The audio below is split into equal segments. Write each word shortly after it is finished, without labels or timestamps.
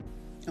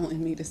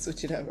telling me to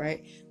switch it up,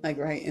 right? Like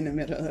right in the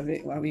middle of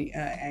it while we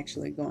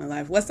actually going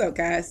live. What's up,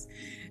 guys?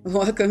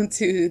 Welcome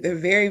to the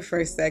very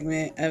first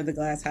segment of the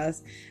Glass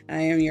House.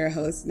 I am your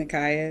host,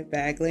 Nakaya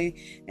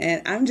Bagley,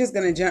 and I'm just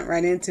going to jump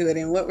right into it.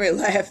 And what we're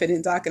laughing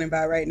and talking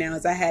about right now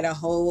is I had a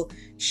whole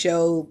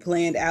show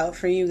planned out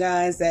for you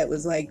guys that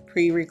was like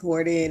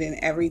pre-recorded and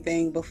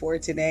everything before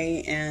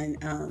today.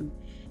 And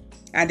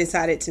I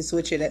decided to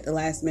switch it at the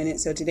last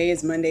minute. So today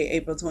is Monday,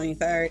 April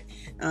 23rd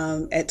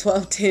at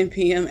 12:10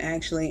 p.m.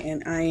 actually.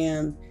 And I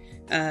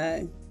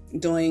am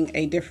doing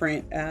a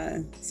different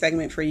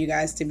segment for you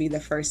guys to be the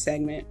first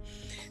segment.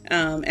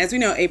 As we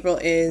know, April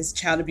is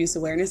Child Abuse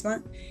Awareness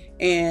Month.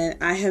 And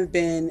I have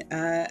been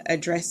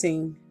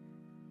addressing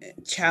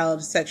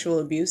child sexual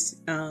abuse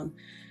on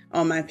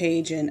my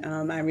page. And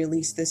I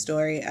released the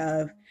story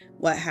of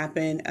what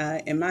happened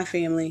in my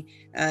family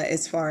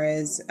as far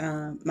as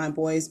my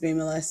boys being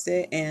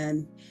molested.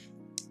 And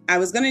I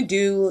was going to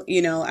do,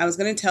 I was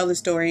going to tell the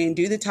story and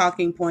do the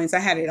talking points. I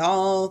had it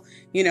all,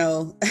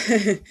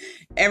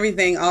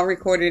 everything all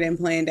recorded and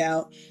planned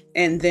out.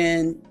 And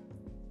then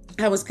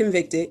I was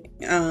convicted.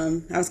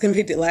 I was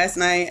convicted last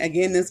night,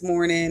 again this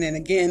morning, and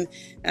again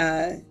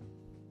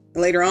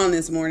later on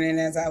this morning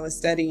as I was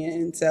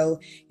studying. So,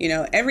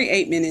 every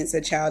 8 minutes, a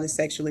child is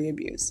sexually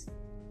abused.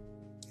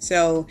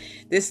 So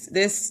this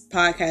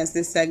podcast,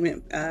 this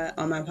segment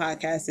on my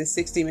podcast is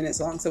 60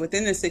 minutes long. So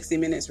within the 60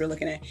 minutes, we're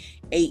looking at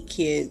 8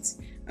 kids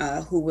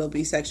who will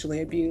be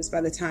sexually abused by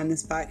the time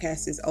this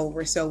podcast is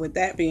over. So with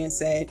that being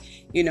said,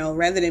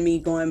 rather than me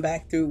going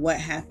back through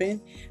what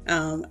happened,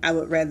 I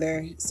would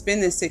rather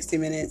spend the 60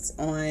 minutes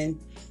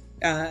on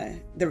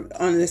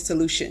the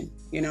solution.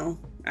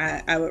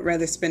 I would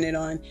rather spend it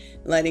on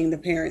letting the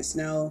parents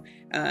know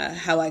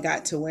how I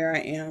got to where I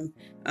am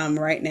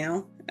right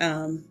now.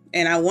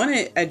 And I want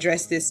to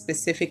address this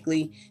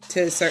specifically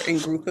to a certain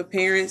group of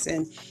parents,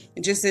 and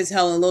just to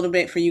tell a little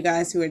bit for you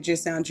guys who are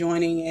just now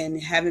joining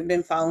and haven't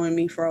been following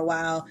me for a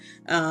while,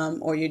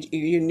 or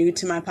you're new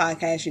to my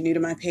podcast, you're new to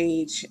my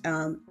page.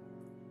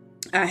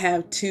 I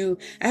have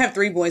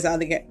 3 boys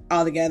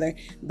altogether,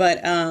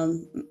 but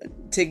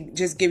to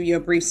just give you a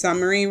brief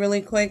summary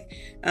really quick,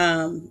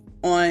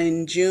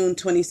 on June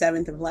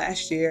 27th of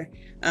last year,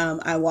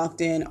 I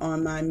walked in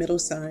on my middle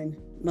son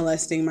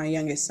molesting my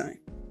youngest son.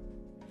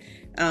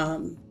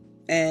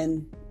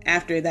 And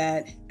after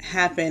that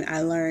happened,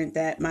 I learned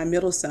that my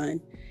middle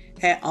son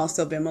had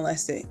also been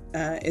molested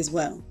as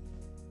well.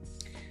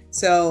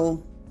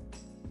 So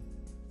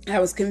I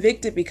was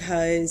convicted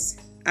because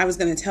I was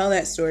going to tell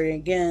that story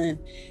again.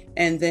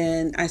 And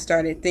then I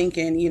started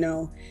thinking,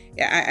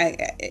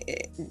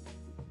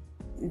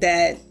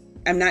 that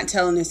I'm not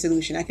telling the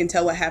solution. I can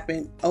tell what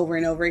happened over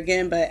and over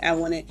again, but I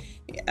want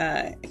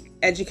to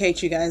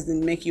educate you guys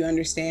and make you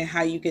understand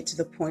how you get to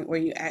the point where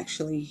you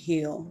actually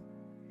heal.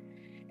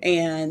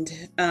 And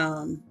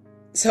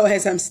so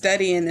as I'm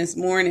studying this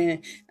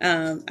morning,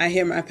 I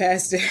hear my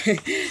pastor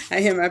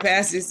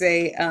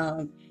say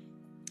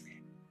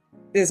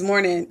this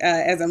morning,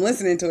 as I'm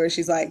listening to her,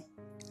 she's like,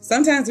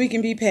 sometimes we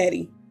can be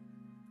petty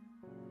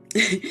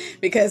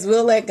because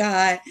we'll let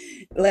God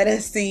let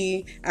us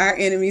see our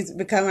enemies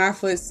become our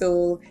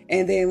footstool.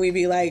 And then we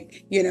be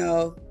like,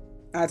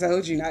 I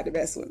told you not to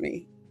mess with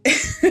me.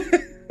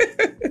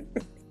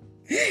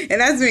 And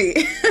that's me.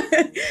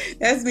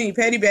 That's me,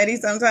 petty Betty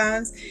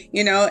sometimes,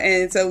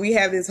 and so we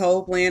have this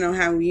whole plan on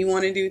how we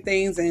want to do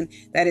things. And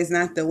that is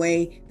not the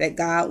way that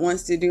God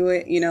wants to do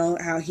it,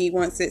 how he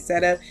wants it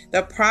set up.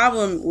 The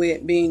problem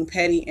with being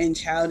petty and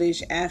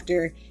childish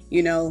after,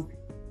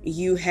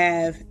 you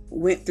have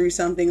went through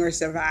something or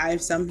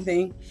survived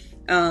something,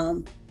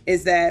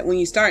 is that when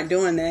you start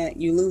doing that,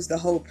 you lose the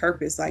whole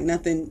purpose. Like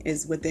nothing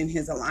is within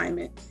his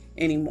alignment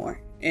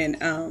anymore.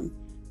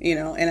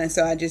 And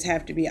so I just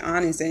have to be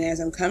honest. And as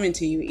I'm coming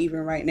to you, even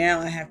right now,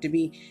 I have to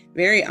be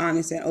very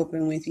honest and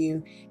open with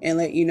you and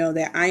let you know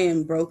that I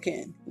am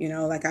broken,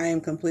 like I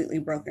am completely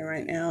broken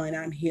right now, and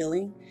I'm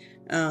healing.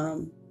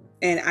 And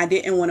I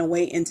didn't want to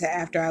wait until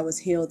after I was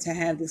healed to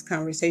have this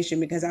conversation,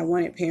 because I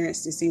wanted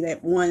parents to see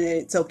that, one, that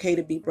it's okay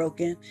to be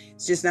broken.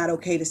 It's just not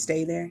okay to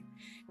stay there.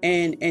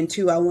 And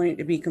 2, I wanted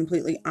to be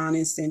completely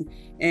honest and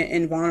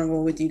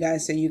vulnerable with you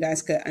guys, so you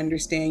guys could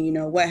understand,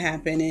 what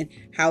happened and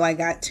how I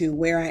got to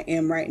where I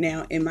am right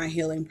now in my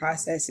healing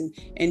process,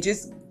 and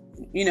just,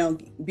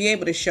 be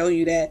able to show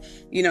you that,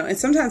 and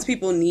sometimes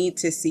people need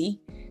to see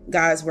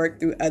God's work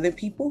through other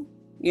people,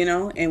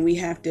 and we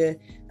have to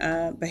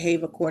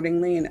behave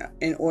accordingly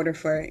in order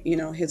for,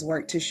 his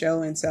work to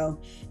show. And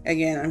so,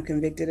 again, I'm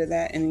convicted of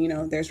that.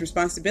 And, there's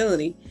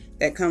responsibility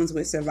that comes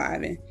with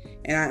surviving.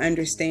 And I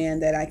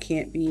understand that I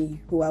can't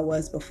be who I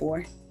was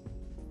before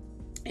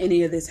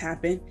any of this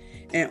happened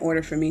in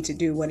order for me to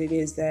do what it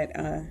is that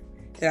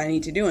I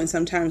need to do. And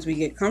sometimes we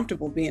get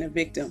comfortable being a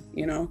victim,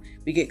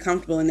 we get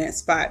comfortable in that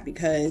spot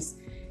because,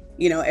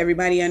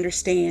 everybody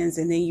understands,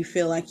 and then you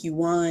feel like you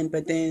won,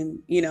 but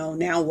then,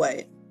 now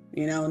what?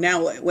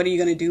 Now what are you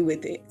going to do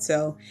with it?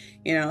 So,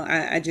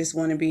 I just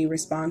want to be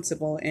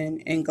responsible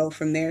and go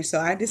from there. So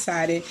I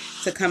decided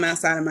to come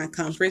outside of my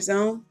comfort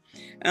zone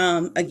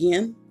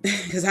again,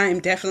 because I am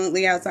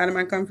definitely outside of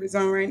my comfort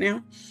zone right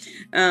now.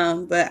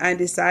 But I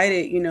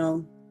decided,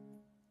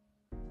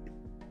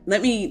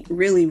 let me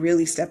really,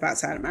 really step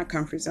outside of my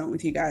comfort zone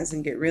with you guys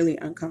and get really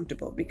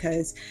uncomfortable,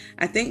 because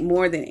I think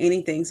more than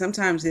anything,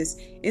 sometimes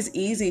it's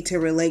easy to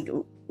relate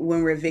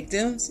when we're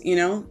victims.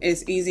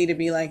 It's easy to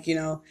be like,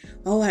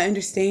 oh, I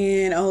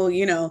understand.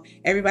 Oh,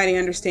 everybody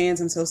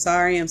understands. I'm so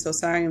sorry. I'm so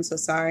sorry. I'm so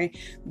sorry.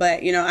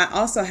 But, I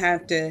also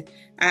have to,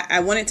 I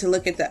wanted to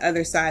look at the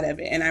other side of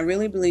it. And I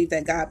really believe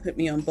that God put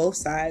me on both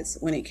sides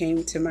when it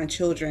came to my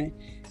children,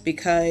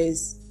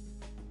 because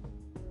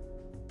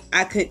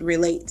I could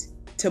relate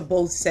to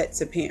both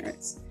sets of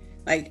parents.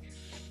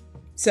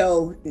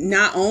 So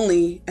not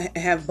only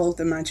have both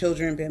of my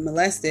children been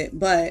molested,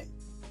 but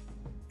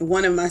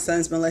one of my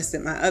sons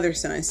molested my other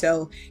son.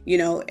 So,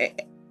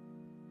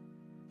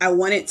 I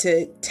wanted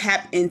to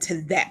tap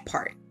into that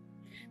part,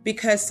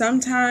 because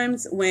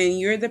sometimes when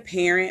you're the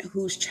parent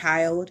whose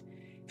child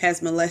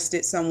has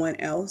molested someone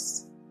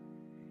else,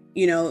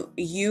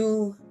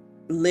 you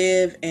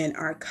live and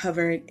are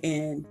covered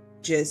in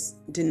just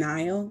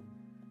denial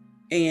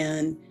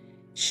and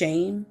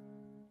shame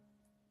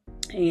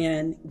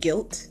and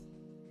guilt,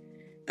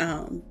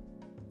 and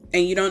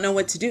you don't know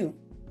what to do.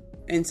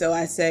 And so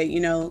I say,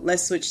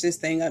 let's switch this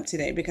thing up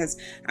today, because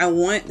I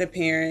want the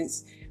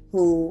parents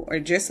who are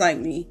just like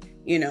me,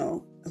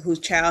 whose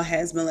child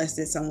has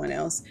molested someone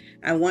else.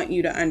 I want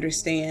you to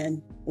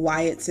understand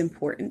why it's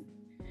important,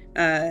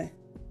 and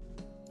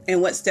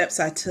what steps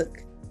I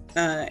took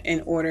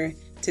in order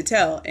to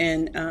tell,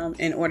 and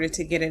in order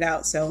to get it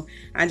out. So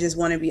I just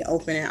want to be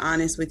open and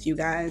honest with you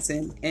guys,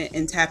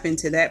 and tap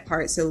into that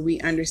part so we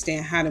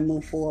understand how to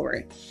move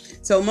forward.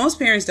 So most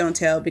parents don't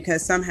tell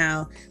because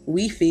somehow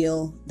we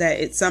feel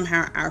that it's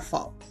somehow our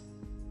fault.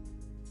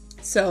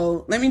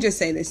 So let me just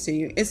say this to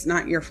you. It's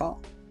not your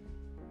fault.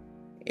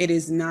 It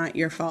is not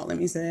your fault. Let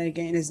me say that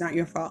again. It's not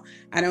your fault.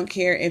 I don't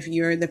care if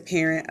you're the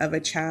parent of a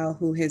child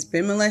who has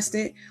been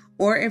molested,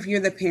 or if you're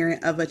the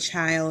parent of a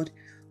child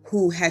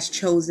who has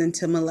chosen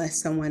to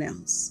molest someone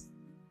else.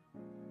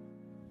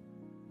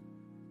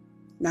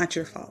 Not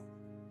your fault.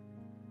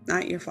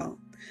 Not your fault.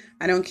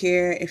 I don't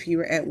care if you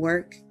were at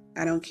work.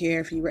 I don't care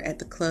if you were at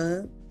the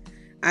club.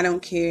 I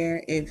don't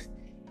care if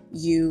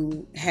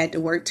you had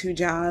to work 2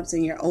 jobs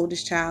and your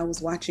oldest child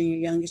was watching your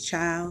youngest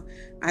child.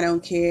 I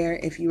don't care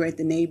if you were at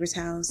the neighbor's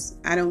house.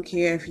 I don't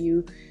care if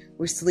you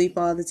were asleep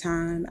all the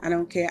time. I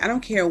don't care. I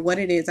don't care what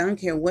it is. I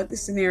don't care what the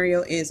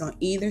scenario is on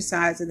either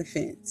sides of the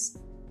fence.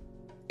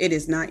 It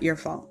is not your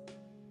fault.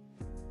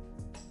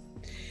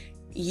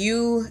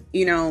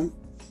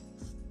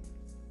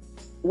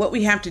 What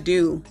we have to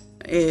do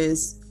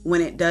is,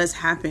 when it does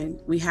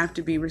happen, we have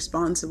to be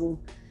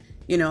responsible,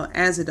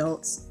 as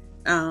adults,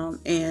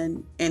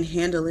 and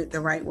handle it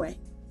the right way.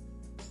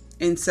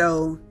 And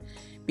so,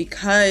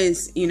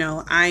 because,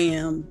 I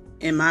am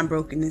in my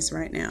brokenness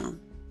right now,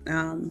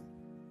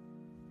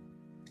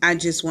 I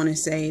just want to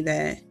say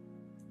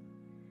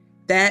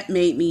that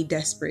made me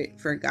desperate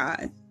for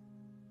God.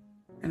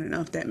 I don't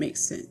know if that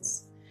makes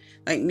sense.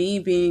 Like me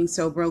being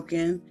so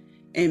broken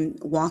and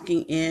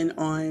walking in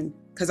on,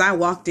 because I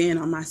walked in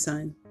on my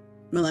son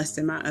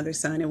molesting my other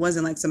son. It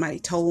wasn't like somebody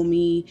told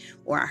me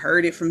or I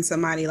heard it from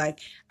somebody.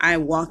 Like I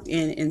walked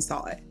in and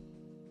saw it.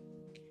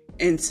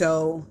 And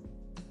so,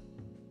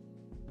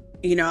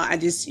 I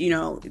just,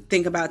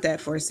 think about that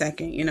for a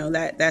second.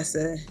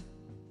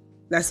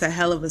 That's a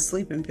hell of a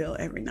sleeping pill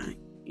every night,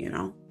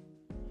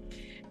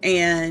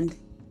 and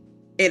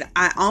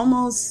I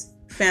almost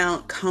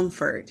found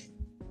comfort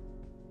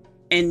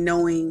in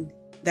knowing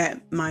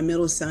that my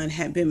middle son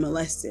had been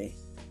molested,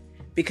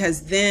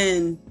 because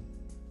then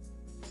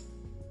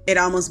it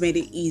almost made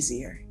it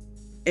easier,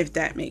 if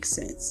that makes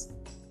sense,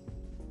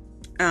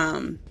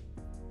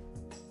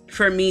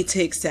 for me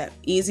to accept,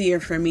 easier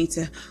for me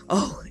to,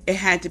 it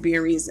had to be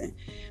a reason.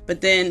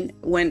 But then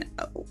when,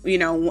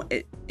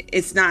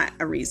 it's not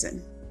a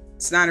reason.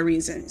 It's not a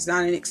reason. It's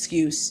not an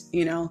excuse,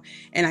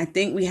 and I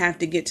think we have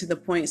to get to the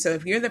point. So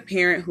if you're the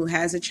parent who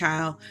has a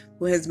child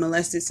who has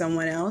molested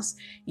someone else,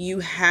 you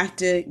have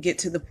to get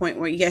to the point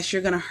where, yes,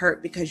 you're going to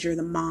hurt because you're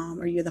the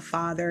mom or you're the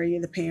father or you're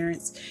the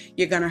parents.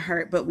 You're going to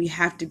hurt, but we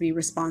have to be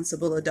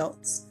responsible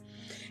adults.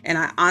 And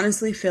I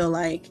honestly feel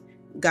like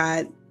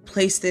God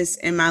placed this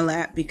in my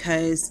lap,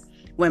 because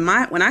when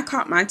I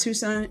caught my middle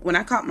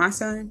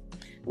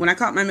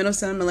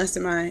son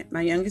molesting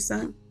my youngest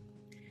son,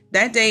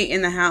 that day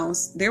in the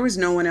house, there was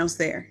no one else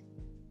there.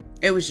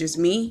 It was just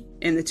me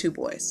and the 2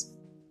 boys.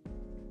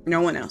 No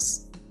one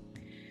else.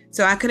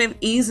 So I could have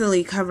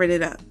easily covered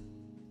it up.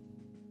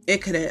 I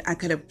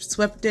could have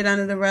swept it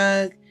under the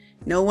rug.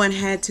 No one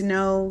had to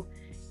know.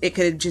 It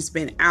could have just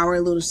been our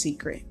little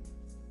secret.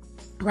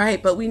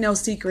 Right? But we know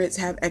secrets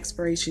have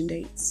expiration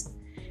dates,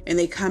 and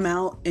they come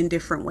out in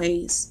different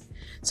ways.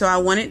 So I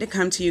wanted to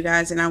come to you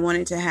guys, and I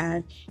wanted to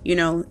have,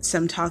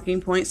 some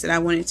talking points that I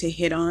wanted to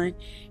hit on,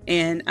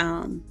 and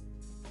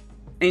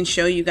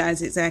show you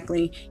guys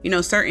exactly,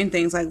 certain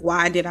things, like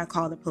why did I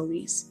call the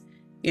police?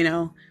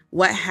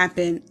 What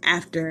happened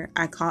after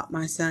I caught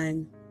my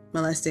son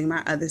molesting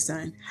my other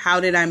son? How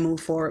did I move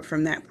forward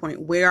from that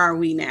point? Where are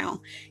we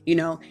now?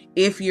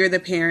 If you're the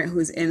parent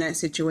who's in that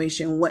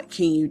situation, what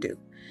can you do?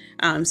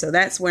 So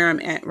that's where I'm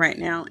at right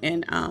now.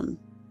 And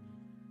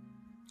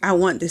I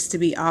want this to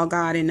be all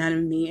God and none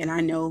of me. And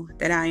I know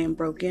that I am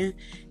broken.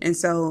 And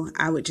so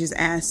I would just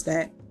ask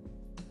that,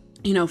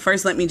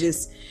 first, let me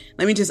just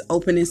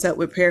open this up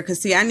with prayer. Because,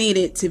 see, I need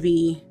it to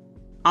be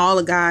all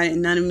of God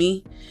and none of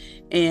me.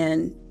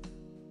 And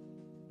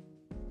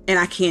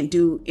I can't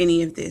do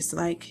any of this.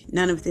 Like,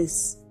 none of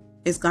this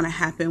is going to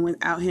happen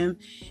without him.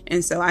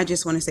 And so I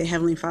just want to say,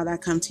 Heavenly Father, I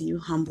come to you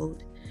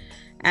humbled,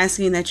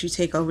 asking that you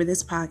take over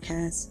this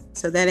podcast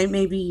so that it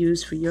may be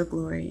used for your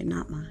glory and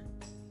not mine.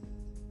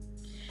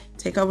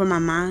 Take over my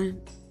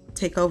mind,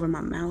 take over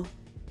my mouth,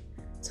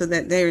 so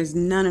that there is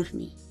none of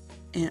me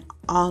and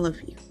all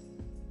of you.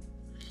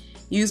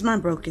 Use my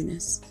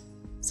brokenness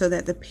so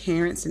that the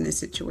parents in this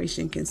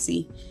situation can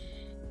see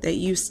that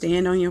you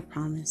stand on your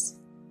promise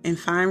and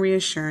find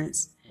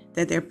reassurance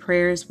that their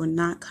prayers will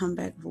not come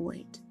back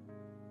void.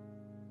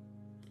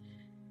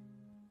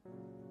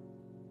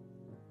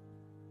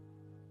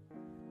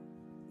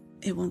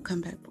 It won't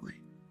come back void.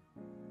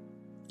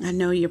 I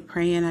know you're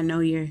praying. I know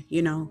you're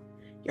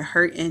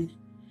hurting.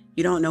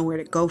 You don't know where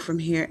to go from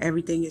here.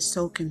 Everything is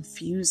so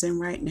confusing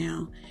right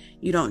now.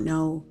 You don't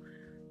know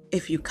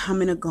if you're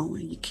coming or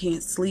going. You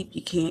can't sleep.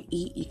 You can't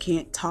eat. You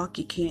can't talk.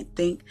 You can't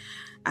think.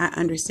 I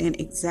understand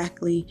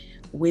exactly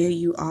where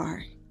you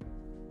are.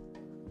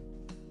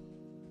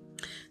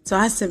 So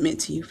I submit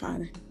to you,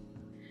 Father.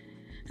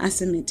 I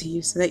submit to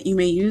you so that you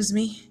may use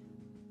me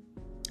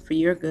for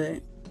your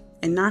good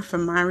and not for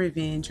my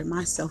revenge or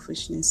my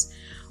selfishness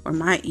or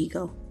my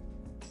ego.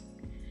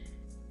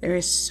 There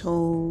is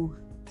so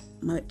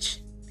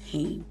much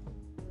pain.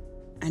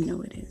 I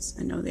know it is.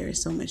 I know there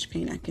is so much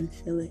pain. I can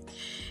feel it.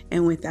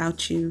 And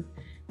without you,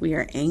 we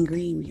are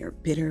angry. We are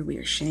bitter. We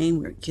are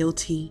ashamed. We're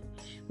guilty.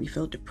 We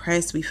feel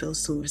depressed. We feel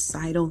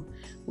suicidal.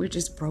 We're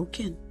just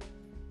broken.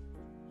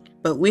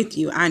 But with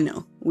you, I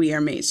know we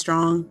are made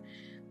strong.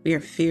 We are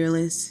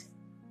fearless.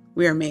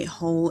 We are made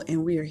whole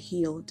and we are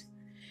healed.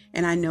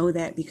 And I know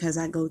that because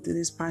I go through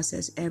this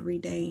process every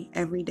day.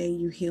 Every day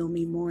you heal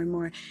me more and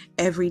more.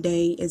 Every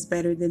day is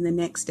better than the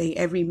next day.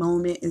 Every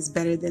moment is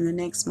better than the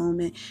next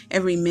moment.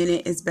 Every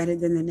minute is better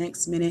than the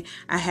next minute.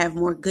 I have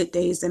more good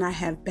days than I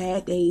have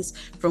bad days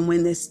from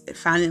when this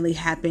finally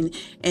happened.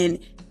 And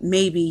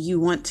maybe you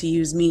want to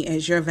use me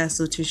as your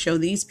vessel to show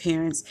these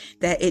parents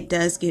that it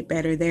does get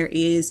better. There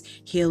is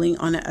healing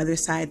on the other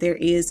side. There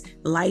is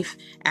life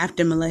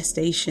after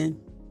molestation.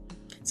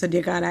 So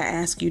dear God, I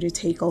ask you to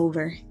take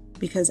over,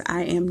 because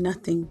I am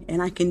nothing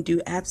and I can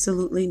do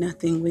absolutely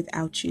nothing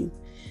without you.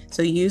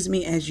 So use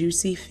me as you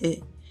see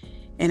fit,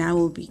 and I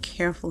will be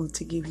careful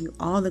to give you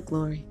all the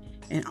glory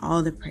and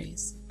all the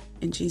praise.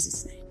 In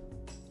Jesus' name,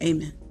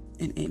 amen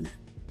and amen.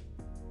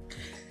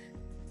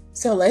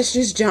 So let's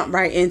just jump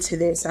right into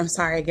this. I'm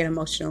sorry, I get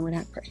emotional when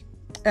I pray.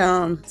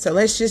 So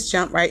let's just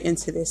jump right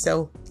into this.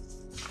 So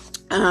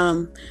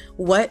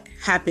what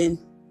happened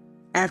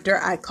after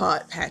I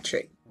caught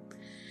Patrick?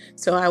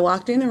 So I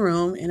walked in the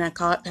room and I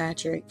caught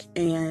Patrick,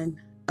 and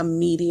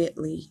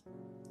immediately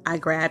I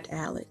grabbed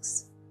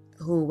Alex,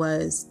 who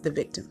was the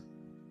victim.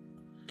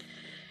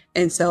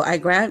 And so I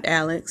grabbed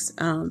Alex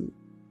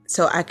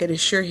so I could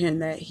assure him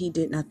that he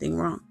did nothing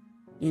wrong.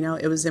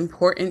 It was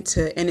important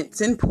and it's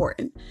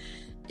important.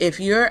 If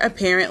you're a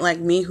parent like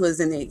me who is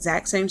in the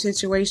exact same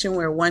situation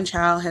where one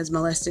child has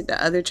molested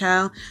the other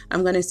child,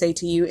 I'm going to say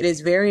to you, it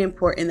is very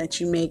important that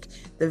you make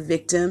the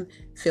victim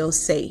feel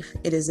safe.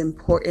 It is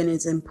important.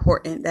 It's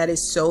important. That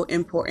is so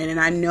important. And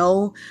I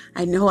know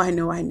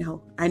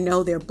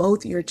they're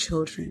both your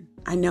children.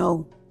 I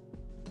know.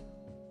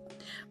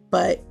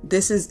 But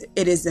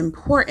it is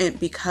important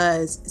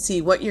because,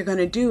 see, what you're going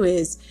to do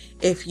is,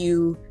 if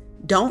you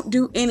don't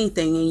do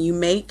anything and you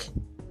make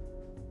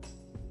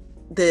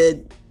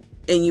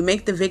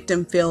the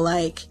victim feel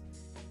like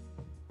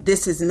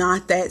this is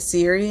not that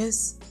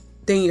serious,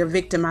 then you're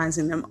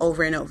victimizing them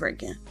over and over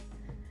again.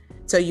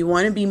 So you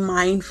want to be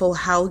mindful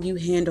how you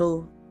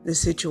handle the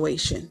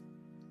situation.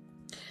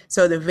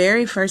 So the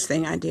very first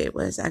thing I did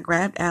was I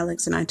grabbed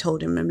Alex and I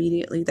told him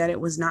immediately that it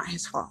was not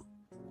his fault.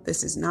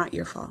 This is not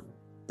your fault.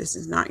 This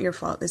is not your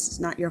fault. This is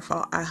not your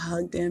fault. I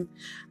hugged him.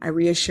 I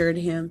reassured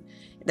him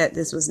that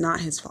this was not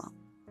his fault.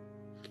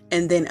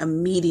 And then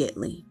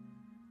immediately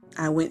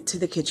I went to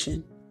the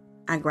kitchen.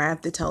 I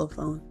grabbed the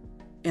telephone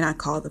and I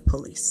called the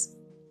police.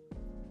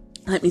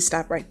 Let me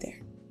stop right there.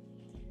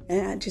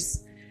 And I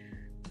just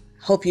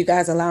hope you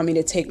guys allow me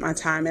to take my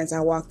time as I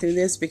walk through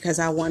this, because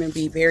I want to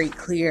be very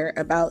clear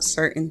about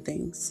certain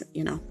things,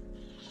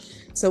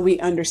 so we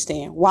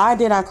understand. Why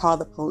did I call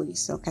the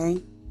police?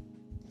 Okay.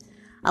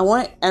 I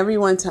want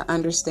everyone to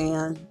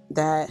understand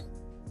that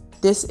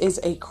this is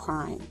a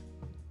crime.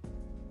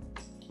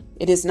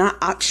 It is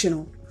not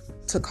optional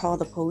to call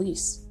the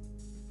police.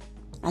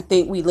 I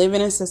think we live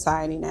in a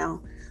society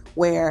now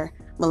where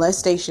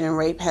molestation and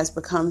rape has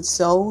become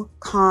so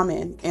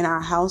common in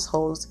our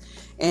households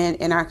and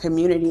in our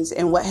communities.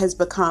 And what has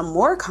become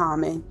more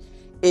common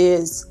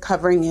is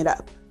covering it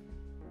up.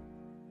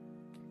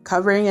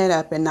 Covering it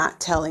up and not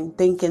telling,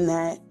 thinking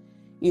that,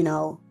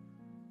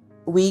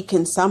 we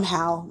can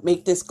somehow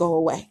make this go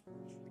away.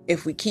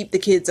 If we keep the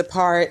kids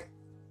apart,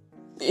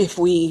 if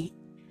we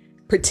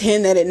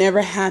pretend that it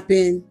never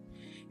happened,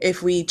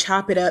 if we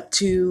chop it up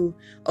to,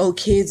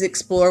 kids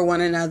explore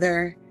one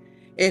another,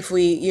 if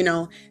we,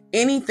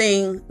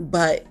 anything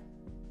but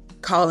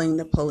calling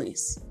the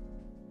police.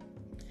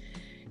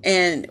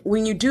 And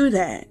when you do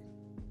that,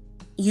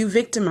 you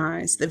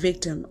victimize the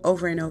victim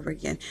over and over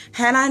again.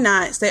 Had I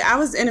not, say I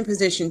was in a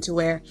position to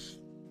where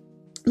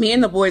me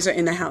and the boys are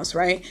in the house,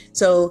 right?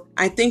 So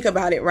I think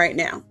about it right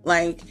now.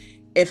 Like,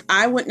 if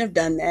I wouldn't have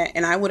done that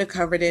and I would have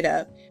covered it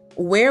up,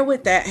 where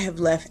would that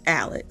have left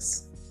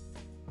Alex?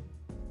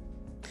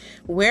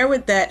 Where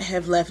would that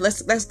have left?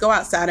 Let's go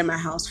outside of my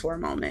house for a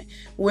moment.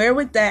 Where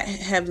would that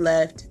have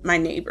left my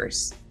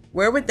neighbors?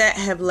 Where would that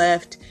have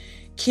left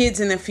kids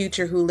in the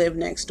future who live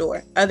next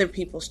door, other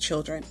people's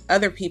children,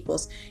 other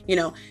people's,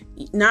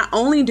 not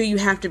only do you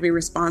have to be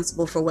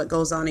responsible for what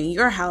goes on in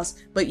your house,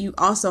 but you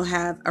also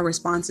have a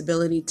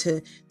responsibility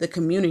to the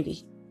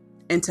community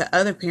and to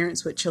other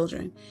parents with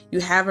children. You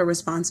have a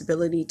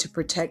responsibility to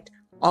protect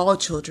all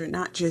children,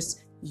 not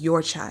just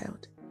your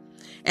child.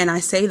 And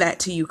I say that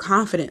to you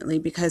confidently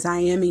because I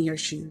am in your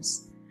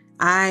shoes.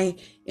 I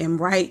am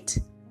right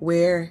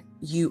where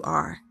you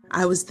are.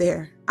 I was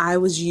there. I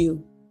was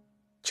you,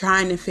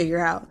 trying to figure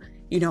out,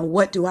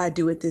 what do I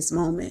do at this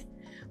moment?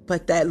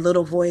 But that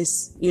little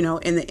voice, in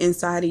the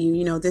inside of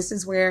you, this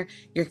is where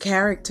your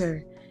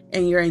character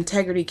and your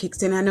integrity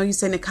kicks in. I know you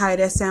say, Nakia,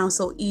 that sounds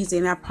so easy.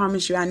 And I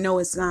promise you, I know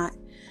it's not.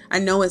 I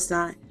know it's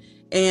not.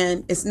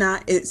 And it's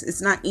not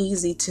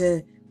easy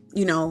to,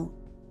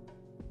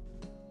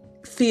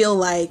 feel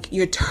like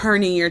you're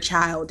turning your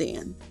child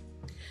in.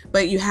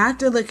 But you have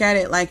to look at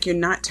it like you're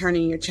not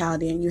turning your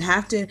child in. You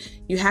have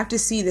to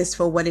see this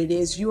for what it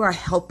is. You are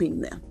helping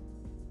them.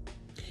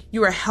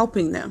 You are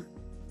helping them.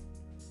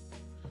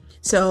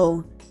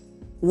 So,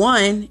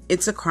 one,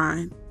 it's a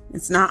crime.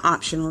 It's not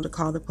optional to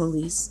call the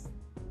police.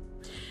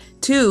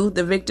 2,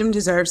 the victim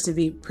deserves to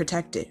be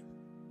protected.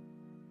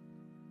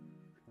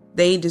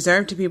 They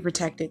deserve to be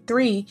protected.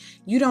 3,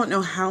 you don't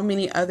know how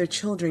many other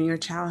children your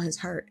child has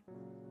hurt.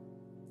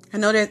 I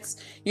know that's,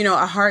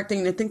 a hard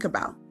thing to think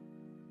about.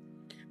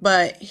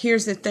 But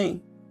here's the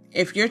thing.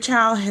 If your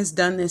child has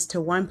done this to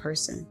one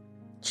person,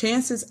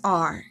 chances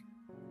are,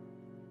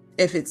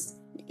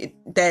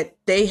 that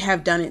they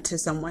have done it to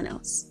someone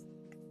else.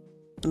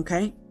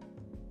 Okay?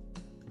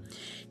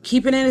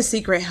 Keeping it a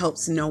secret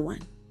helps no one.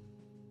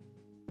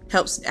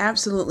 Helps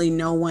absolutely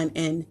no one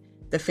in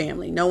the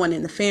family. No one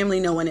in the family,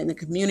 no one in the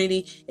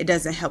community. It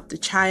doesn't help the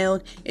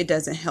child. It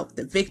doesn't help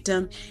the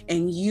victim.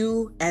 And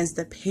you, as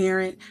the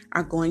parent,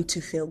 are going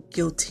to feel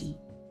guilty.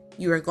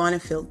 You are going to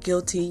feel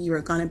guilty. You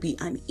are going to be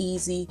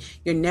uneasy.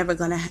 You're never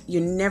going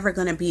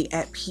to be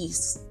at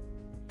peace.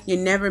 You're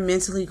never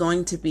mentally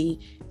going to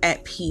be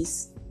at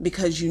peace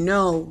because you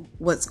know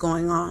what's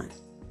going on.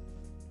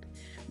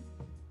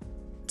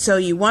 So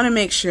you want to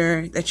make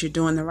sure that you're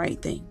doing the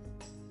right thing.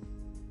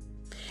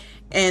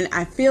 And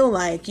I feel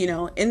like,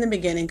 in the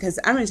beginning, because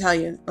I'm going to tell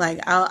you, like,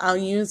 I'm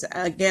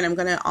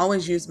going to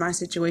always use my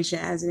situation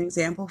as an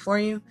example for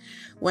you.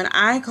 When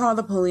I called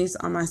the police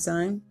on my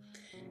son,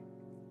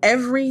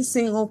 every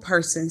single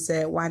person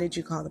said, "Why did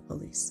you call the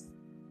police?"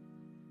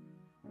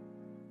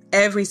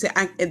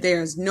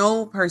 There's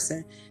no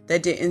person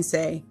that didn't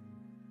say,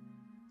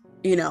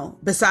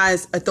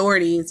 besides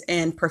authorities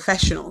and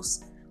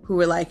professionals who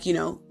were like,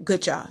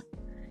 good job.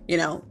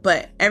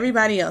 But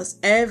everybody else,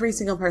 every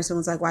single person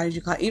was like, "Why did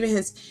you call?"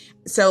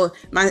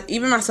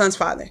 Even my son's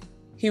father,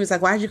 he was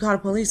like, "Why did you call the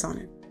police on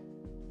him?"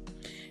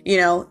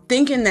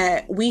 Thinking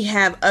that we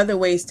have other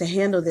ways to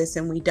handle this,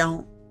 and we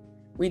don't.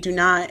 We do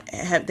not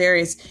have.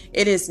 It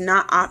is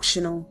not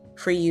optional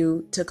for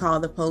you to call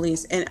the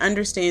police, and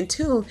understand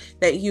too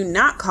that you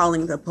not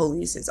calling the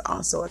police is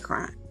also a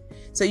crime.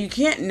 So you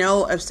can't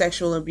know of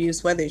sexual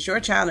abuse, whether it's your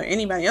child or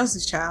anybody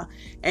else's child,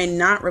 and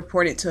not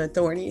report it to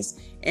authorities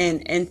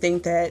and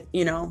think that,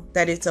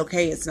 that it's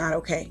okay. It's not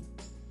okay.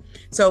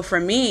 So for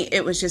me,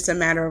 it was just a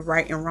matter of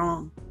right and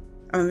wrong.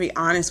 I'm going to be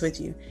honest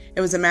with you.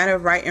 It was a matter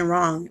of right and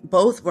wrong.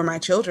 Both were my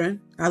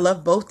children. I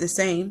love both the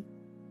same.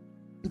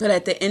 But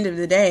at the end of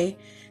the day,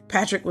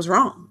 Patrick was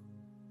wrong.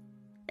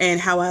 And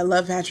how I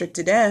love Patrick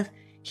to death,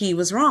 he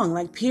was wrong.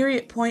 Like,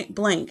 period, point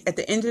blank. At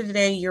the end of the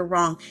day, you're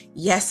wrong.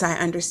 Yes, I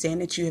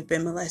understand that you have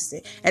been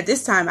molested. At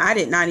this time, I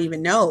did not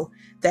even know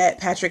that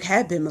Patrick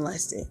had been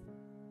molested.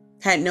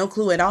 Had no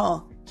clue at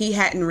all. He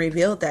hadn't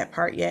revealed that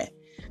part yet.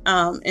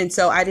 And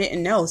so I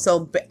didn't know.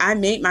 So I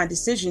made my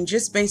decision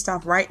just based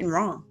off right and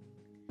wrong.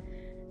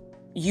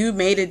 You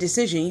made a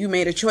decision. You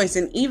made a choice.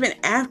 And even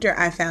after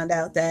I found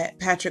out that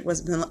Patrick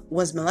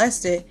was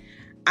molested,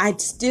 I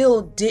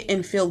still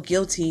didn't feel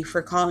guilty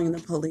for calling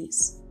the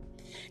police.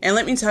 And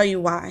let me tell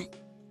you why.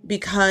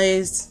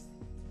 Because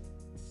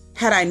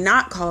had I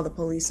not called the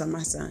police on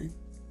my son,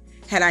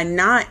 had I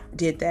not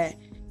did that,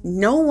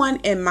 no one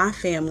in my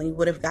family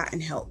would have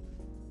gotten help.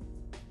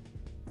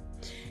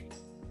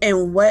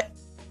 And what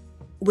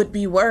would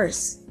be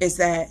worse is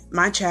that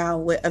my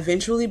child would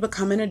eventually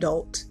become an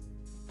adult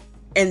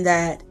and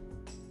that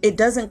it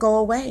doesn't go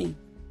away.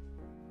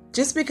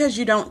 Just because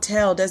you don't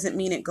tell doesn't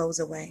mean it goes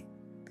away.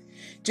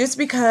 Just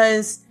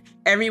because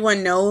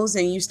everyone knows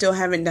and you still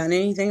haven't done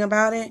anything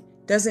about it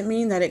doesn't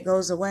mean that it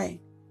goes away.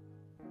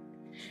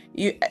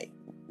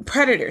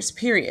 Predators,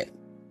 period.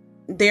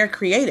 They're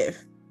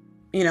creative.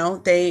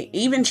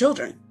 Even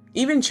children,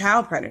 even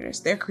child predators,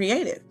 they're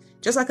creative.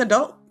 Just like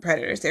adult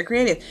predators, they're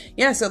creative.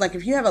 Yeah, so like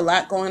if you have a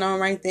lot going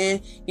on right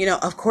then,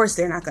 of course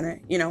they're not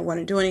going to, want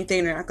to do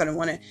anything. They're not going to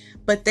want to,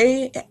 but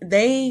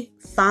they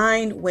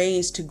find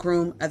ways to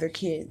groom other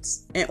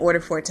kids in order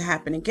for it to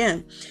happen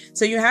again.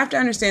 So you have to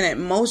understand that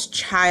most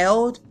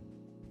child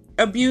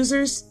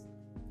abusers,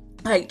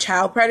 like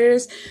child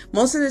predators,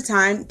 most of the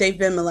time they've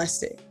been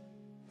molested.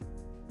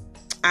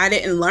 I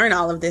didn't learn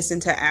all of this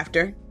until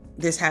after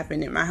this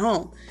happened in my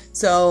home.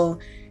 So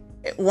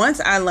once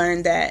I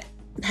learned that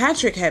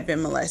Patrick had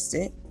been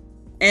molested,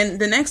 and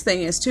the next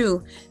thing is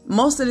too,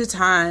 most of the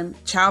time,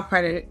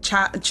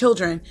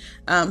 children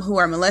who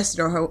are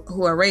molested or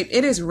who are raped,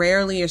 it is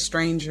rarely a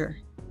stranger.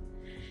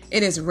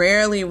 It is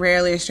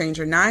rarely a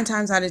stranger. 9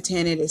 times out of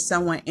 10, it is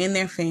someone in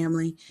their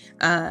family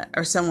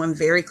or someone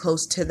very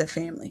close to the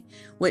family.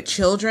 With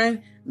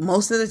children,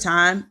 most of the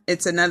time,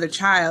 it's another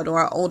child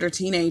or an older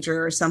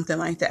teenager or something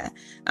like that.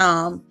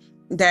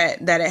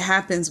 That it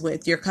happens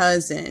with your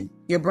cousin,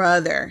 your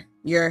brother,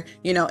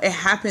 it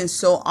happens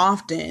so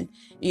often,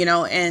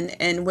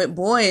 and with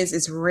boys,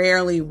 it's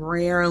rarely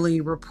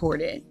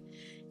reported.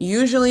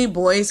 Usually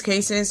boys'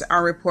 cases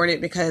are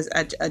reported because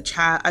a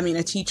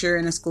teacher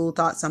in a school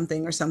thought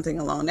something or something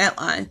along that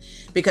line,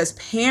 because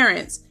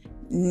parents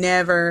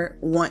never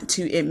want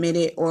to admit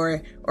it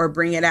or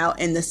bring it out,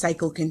 and the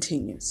cycle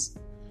continues.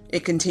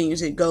 It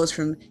continues. It goes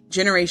from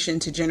generation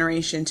to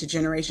generation to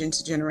generation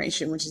to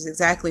generation, which is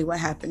exactly what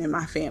happened in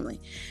my family.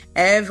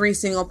 Every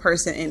single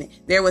person, and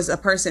there was a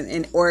person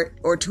in or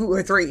 2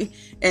 or 3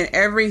 in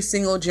every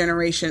single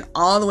generation,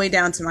 all the way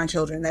down to my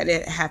children, that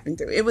it happened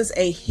through. It was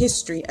a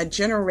history, a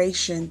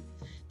generational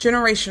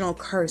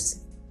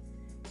curse.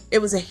 It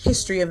was a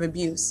history of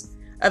abuse,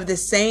 of the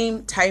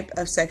same type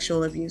of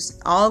sexual abuse,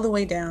 all the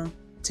way down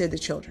to the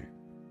children.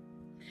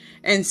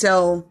 And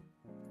so,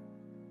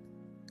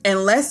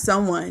 unless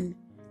someone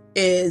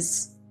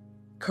is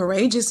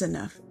courageous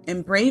enough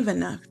and brave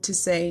enough to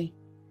say,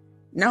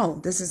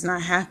 no, this is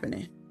not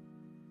happening.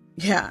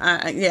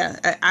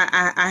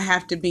 I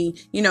have to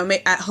be,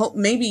 I hope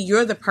maybe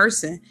you're the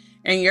person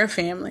in your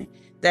family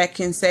that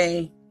can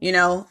say,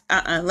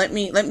 let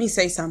me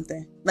say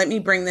something. Let me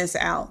bring this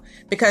out,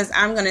 because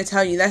I'm going to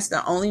tell you that's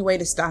the only way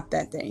to stop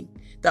that thing.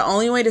 The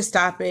only way to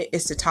stop it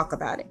is to talk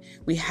about it.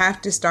 We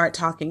have to start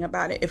talking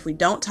about it. If we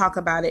don't talk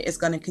about it, it's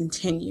going to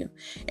continue.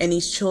 And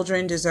these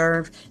children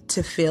deserve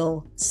to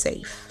feel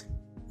safe.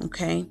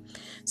 Okay.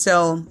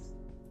 So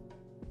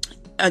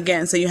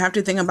again, so you have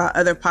to think about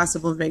other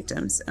possible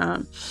victims.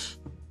 The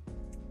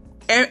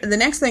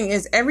next thing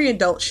is every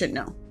adult should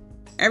know.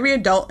 Every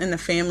adult in the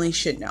family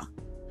should know.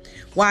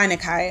 Why,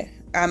 Nikaya?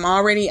 I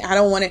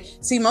don't want to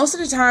see. Most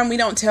of the time we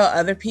don't tell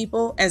other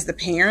people as the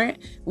parent.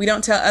 We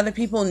don't tell other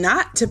people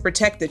not to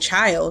protect the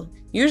child.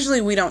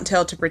 Usually we don't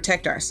tell to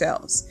protect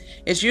ourselves.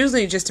 It's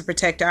usually just to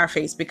protect our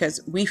face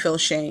because we feel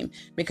shame,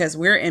 because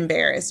we're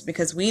embarrassed,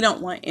 because we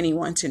don't want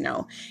anyone to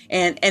know.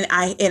 And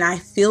I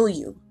feel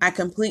you. I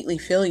completely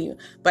feel you.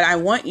 But I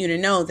want you to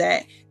know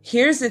that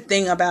here's the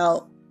thing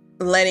about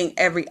letting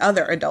every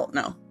other adult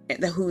know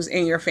who's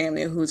in your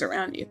family or who's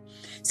around you.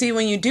 See,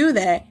 when you do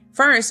that,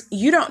 first,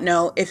 you don't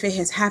know if it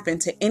has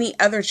happened to any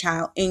other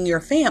child in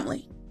your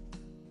family.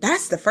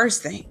 That's the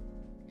first thing.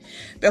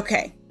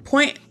 Okay,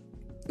 talking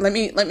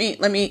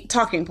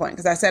point,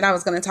 because I said I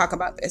was going to talk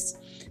about this.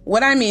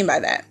 What I mean by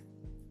that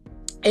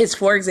is,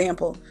 for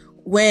example,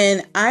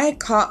 when I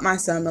caught my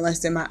son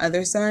molesting my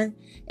other son,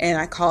 and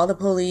I called the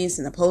police,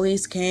 and the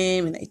police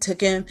came and they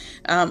took him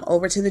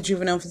over to the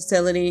juvenile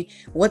facility.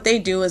 What they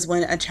do is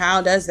when a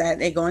child does that,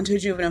 they go into a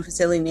juvenile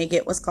facility and they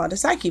get what's called a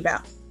psych eval.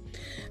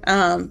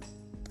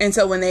 And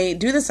so when they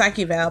do the psych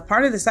eval,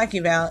 part of the psych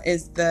eval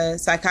is the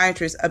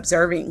psychiatrist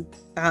observing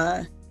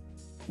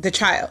the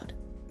child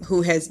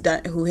who has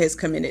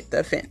committed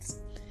the offense.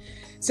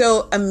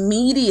 So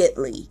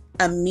immediately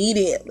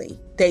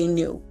they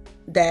knew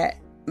that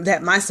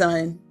my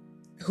son,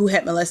 who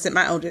had molested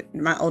my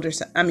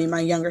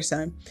younger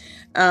son,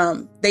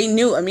 they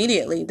knew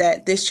immediately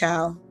that this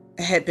child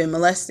had been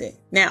molested.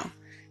 Now,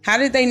 how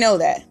did they know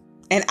that?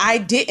 And I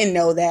didn't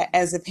know that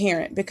as a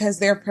parent, because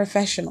they're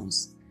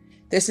professionals.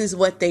 This is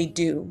what they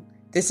do.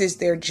 This is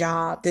their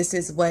job. This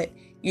is what,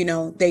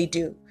 they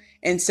do.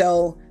 And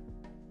so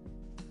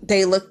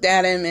they looked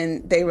at him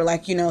and they were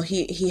like,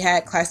 he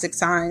had classic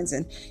signs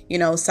and,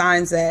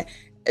 signs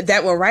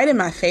that were right in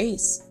my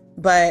face.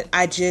 But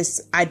I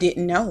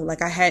didn't know.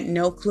 Like, I had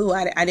no clue.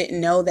 I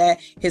didn't know that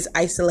his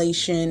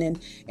isolation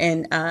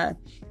and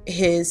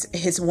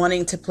his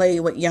wanting to play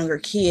with younger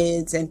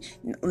kids and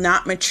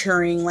not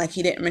maturing, like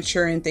he didn't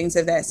mature and things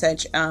of that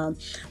such.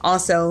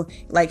 Also,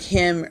 like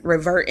him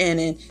reverting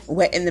and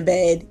wetting the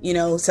bed,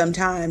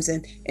 sometimes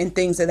and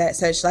things of that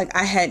such. Like,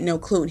 I had no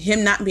clue.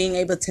 Him not being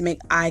able to make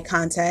eye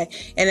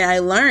contact. And I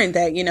learned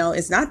that,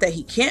 it's not that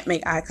he can't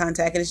make eye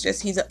contact. It's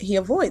just he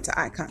avoids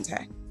eye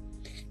contact.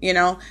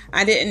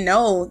 I didn't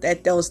know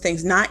that those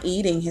things, not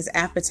eating, his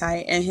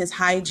appetite and his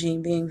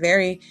hygiene being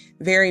very,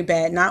 very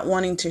bad, not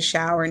wanting to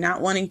shower, not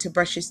wanting to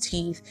brush his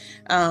teeth,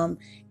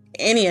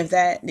 any of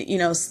that,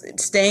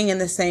 staying in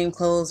the same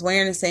clothes,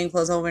 wearing the same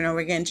clothes over and over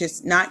again,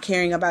 just not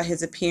caring about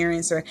his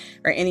appearance or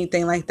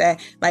anything like that.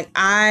 Like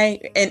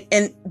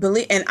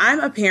and I'm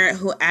a parent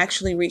who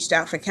actually reached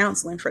out for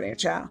counseling for their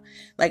child.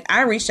 Like,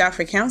 I reached out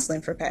for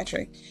counseling for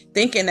Patrick,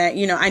 thinking that,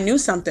 I knew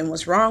something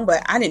was wrong,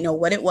 but I didn't know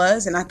what it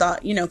was. And I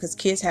thought, because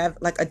kids have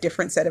like a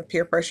different set of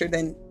peer pressure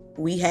than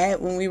we had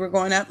when we were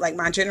growing up. Like,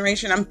 my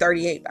generation, I'm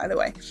 38, by the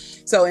way.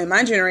 So in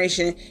my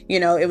generation,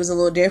 it was a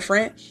little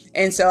different.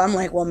 And so I'm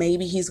like, well,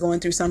 maybe he's going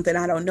through something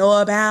I don't know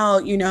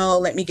about,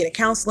 let me get a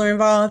counselor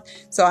involved.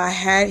 So I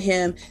had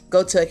him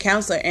go to a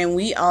counselor, and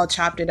we all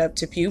chopped it up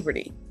to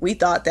puberty. We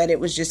thought that it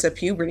was just a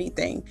puberty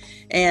thing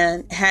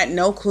and had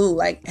no clue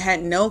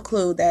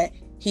that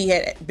he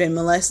had been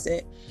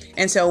molested.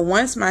 And so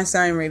once my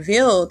son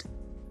revealed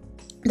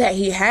that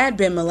he had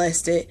been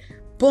molested,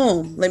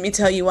 boom, let me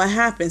tell you what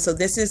happened. So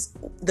this is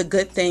the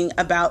good thing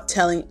about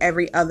telling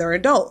every other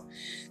adult.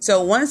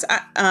 So once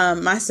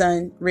my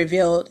son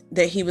revealed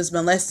that he was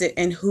molested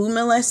and who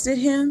molested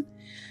him,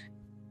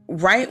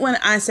 right when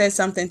I said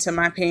something to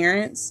my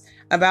parents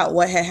about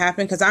what had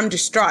happened, because I'm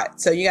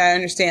distraught. So you got to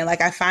understand, like,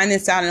 I find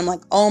this out and I'm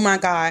like, oh my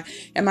God.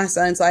 And my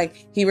son's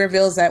like, he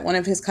reveals that one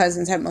of his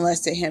cousins had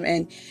molested him.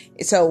 And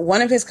so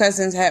one of his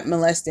cousins had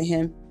molested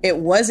him. It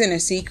wasn't a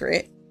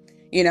secret.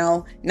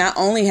 Not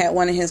only had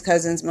one of his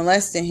cousins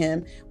molested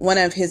him, one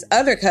of his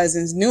other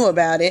cousins knew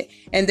about it.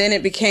 And then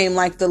it became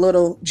like the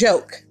little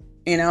joke,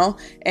 and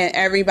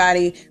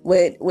everybody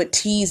would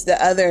tease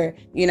the other,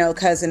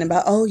 cousin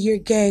about, oh, you're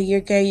gay,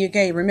 you're gay, you're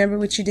gay. Remember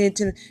what you did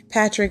to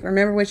Patrick?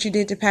 Remember what you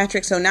did to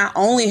Patrick? So not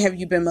only have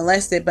you been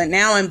molested, but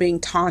now I'm being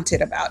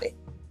taunted about it.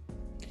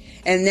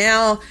 And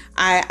now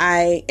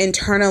I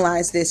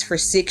internalized this for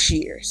 6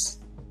 years.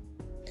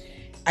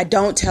 I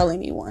don't tell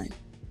anyone.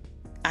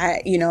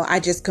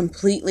 I just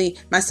completely,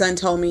 my son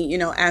told me,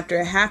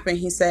 after it happened,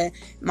 he said,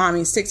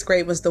 Mommy, 6th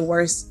grade was the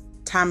worst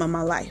time of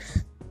my life.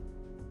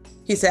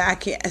 He said,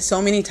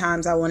 so many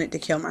times I wanted to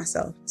kill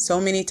myself. So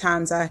many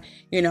times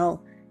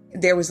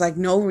there was like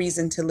no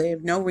reason to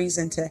live, no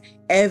reason to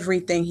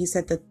everything. He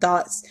said the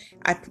thoughts,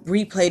 I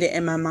replayed it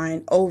in my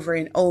mind over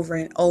and over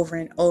and over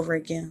and over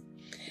again.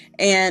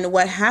 And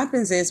what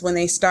happens is when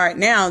they start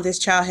now, this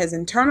child has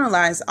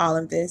internalized all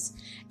of this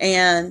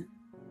and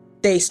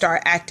they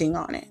start acting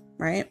on it.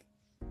 Right.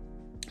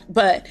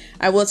 But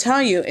I will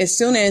tell you, as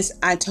soon as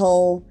I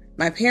told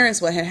my parents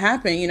what had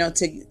happened,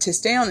 to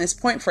stay on this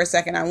point for a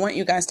second, I want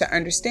you guys to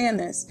understand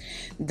this.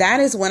 That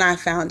is when I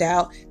found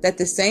out that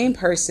the same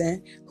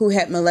person who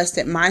had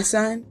molested my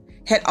son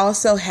had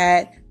also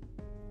had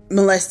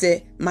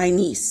molested my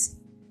niece,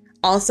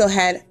 also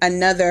had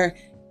another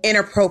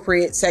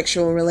inappropriate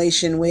sexual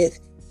relation with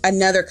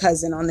another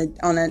cousin on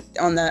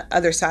the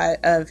other side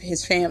of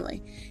his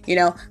family,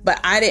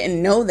 but I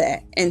didn't know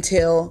that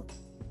until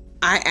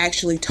I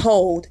actually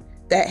told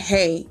that,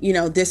 hey,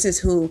 this is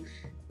who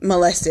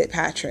molested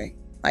Patrick.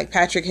 Like,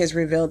 Patrick has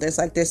revealed this,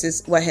 like, this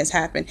is what has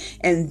happened.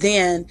 And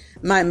then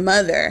my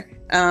mother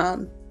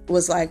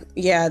was like,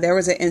 yeah, there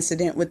was an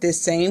incident with this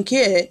same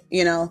kid,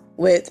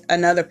 with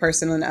another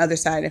person on the other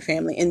side of the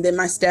family. And then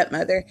my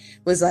stepmother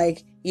was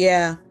like,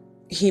 yeah,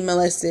 he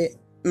molested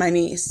my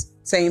niece,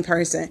 same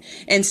person.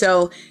 And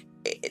so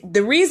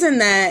the reason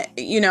that,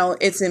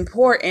 it's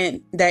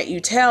important that you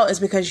tell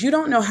is because you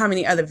don't know how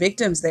many other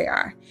victims there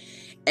are.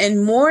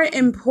 And more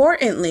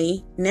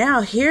importantly,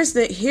 now here's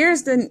the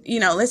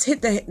let's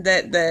hit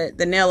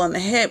the nail on the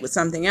head with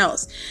something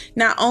else.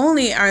 Not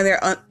only are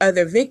there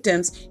other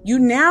victims, you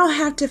now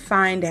have to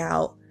find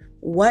out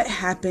what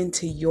happened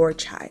to your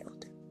child.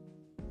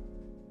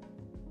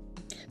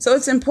 So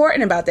it's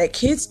important about that.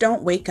 Kids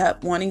don't wake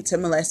up wanting to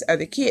molest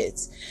other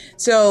kids.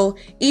 So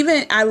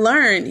even I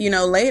learned,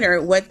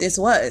 later what this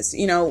was,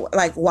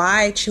 like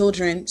why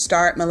children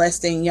start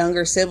molesting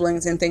younger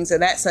siblings and things of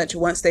that such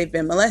once they've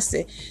been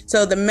molested.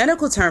 So the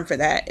medical term for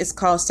that is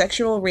called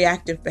sexual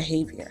reactive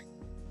behavior.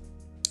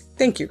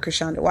 Thank you,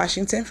 Krishonda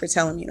Washington, for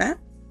telling me that.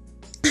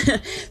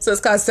 So it's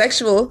called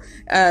sexual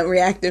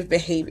reactive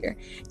behavior.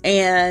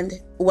 And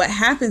what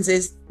happens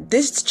is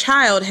this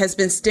child has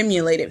been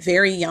stimulated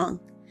very young.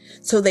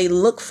 So they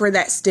look for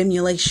that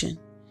stimulation.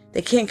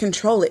 They can't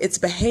control it. It's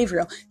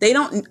behavioral. They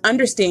don't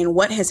understand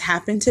what has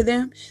happened to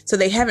them. So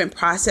they haven't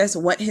processed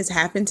what has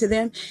happened to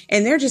them.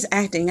 And they're just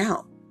acting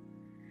out.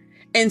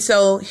 And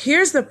so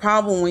here's the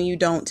problem when you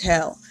don't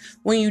tell.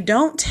 When you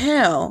don't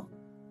tell,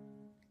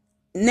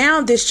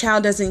 now this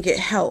child doesn't get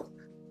help.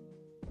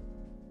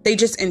 They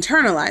just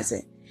internalize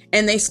it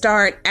and they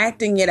start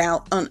acting it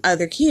out on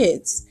other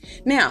kids.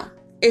 Now,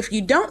 if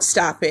you don't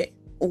stop it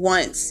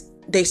once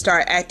they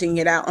start acting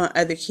it out on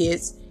other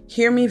kids,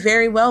 hear me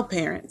very well,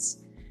 parents.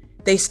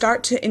 They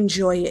start to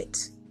enjoy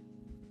it.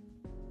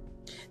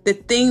 The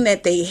thing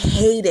that they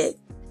hated,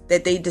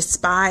 that they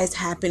despise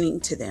happening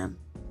to them,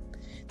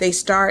 they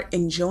start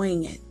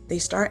enjoying it. They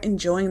start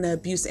enjoying the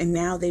abuse, and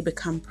now they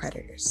become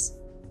predators.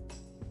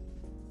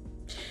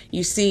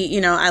 You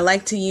see, I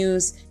like to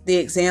use the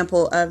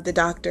example of the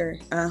doctor,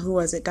 who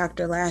was it?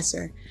 Dr.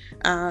 Lasser,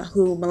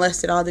 who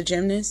molested all the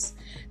gymnasts.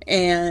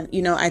 And,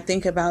 I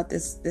think about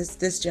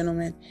this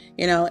gentleman,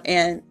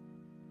 and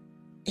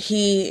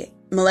he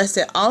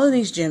molested all of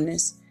these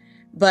gymnasts,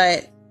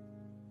 but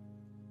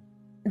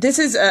this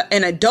is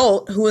an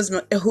adult who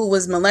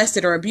was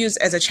molested or abused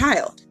as a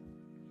child.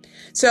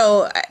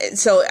 So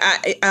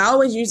I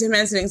always use him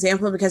as an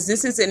example because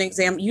this is an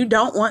example. You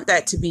don't want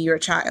that to be your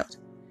child.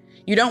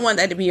 You don't want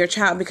that to be your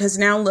child because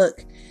now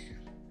look,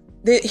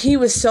 he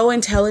was so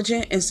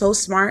intelligent and so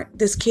smart,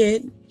 this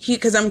kid.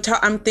 Because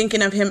I'm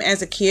thinking of him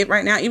as a kid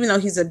right now, even though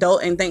he's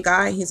adult and thank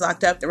God he's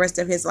locked up the rest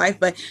of his life.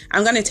 But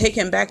I'm going to take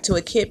him back to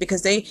a kid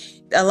because a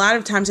lot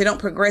of times they don't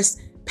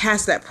progress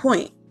past that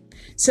point.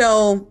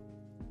 So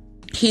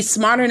he's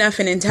smart enough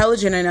and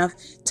intelligent enough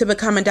to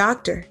become a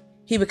doctor.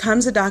 He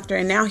becomes a doctor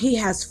and now he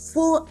has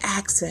full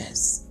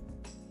access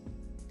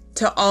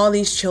to all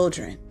these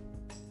children.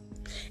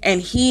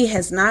 And he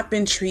has not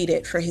been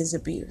treated for his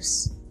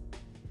abuse.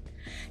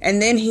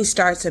 And then he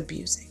starts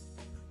abusing.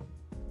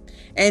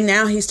 And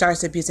now he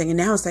starts abusing. And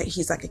now it's like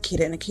he's like a kid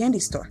in a candy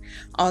store.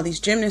 All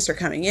these gymnasts are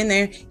coming in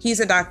there. He's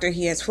a doctor.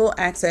 He has full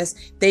access.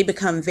 They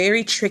become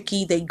very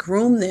tricky. They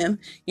groom them.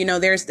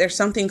 There's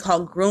something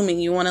called grooming.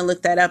 You want to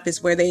look that up.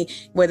 Is where they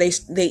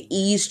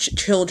ease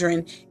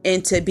children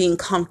into being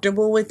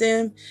comfortable with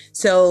them.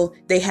 So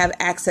they have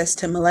access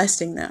to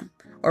molesting them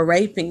or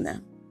raping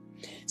them.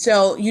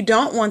 So you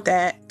don't want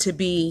that to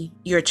be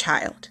your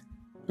child.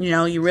 You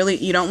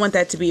don't want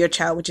that to be your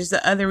child, which is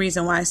the other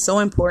reason why it's so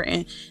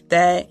important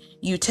that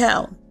you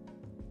tell.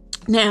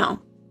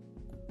 Now,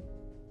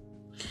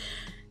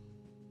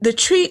 the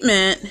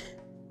treatment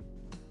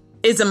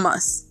is a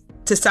must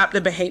to stop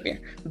the behavior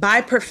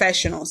by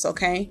professionals.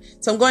 Okay.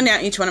 So I'm going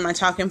down each one of my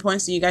talking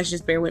points. So you guys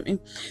just bear with me.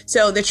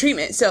 So the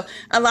treatment. So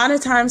a lot of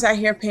times I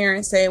hear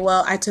parents say,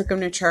 well, I took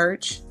them to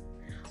church,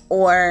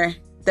 or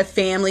the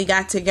family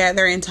got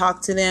together and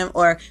talked to them,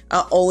 or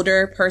an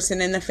older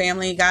person in the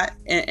family got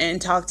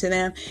and talked to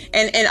them.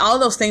 And all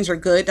those things are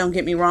good. Don't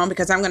get me wrong,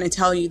 because I'm going to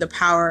tell you the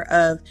power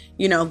of,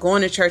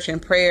 going to church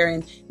and prayer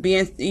and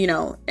being,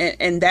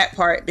 and that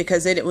part,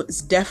 because it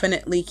was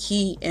definitely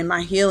key in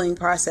my healing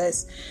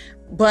process.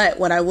 But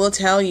what I will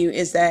tell you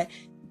is that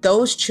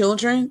those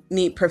children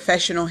need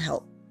professional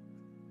help.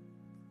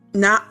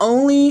 Not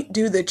only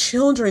do the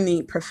children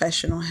need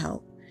professional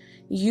help,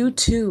 you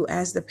too,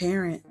 as the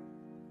parent,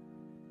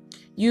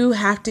 you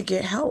have to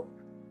get help.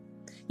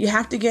 You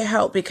have to get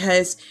help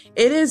because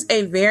it is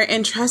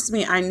and trust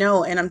me, I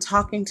know, and I'm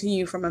talking to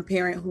you from a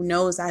parent who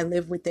knows I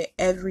live with it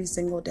every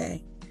single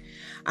day.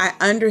 I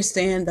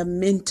understand the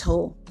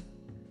mental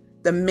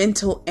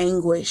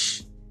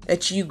anguish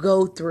that you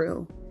go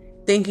through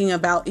thinking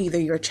about either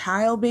your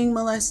child being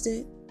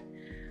molested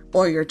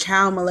or your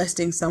child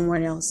molesting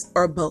someone else,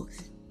 or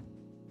both.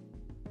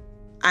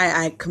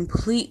 I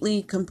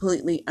completely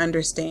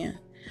understand.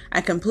 I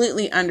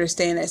completely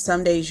understand that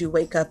some days you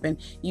wake up and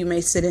you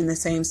may sit in the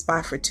same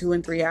spot for 2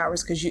 and 3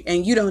 hours because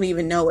you don't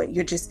even know it.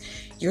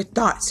 Your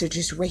thoughts are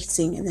just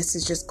racing and this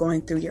is just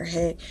going through your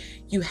head.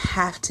 You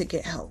have to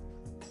get help.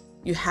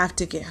 You have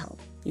to get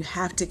help. You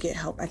have to get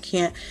help. I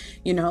can't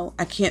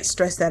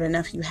stress that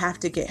enough. You have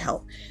to get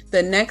help.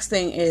 The next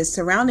thing is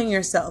surrounding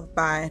yourself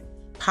by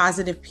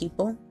positive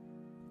people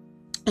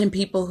and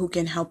people who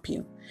can help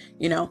you.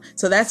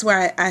 So that's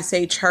why I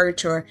say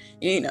church, or,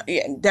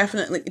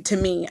 definitely to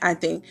me, I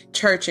think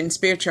church and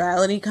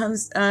spirituality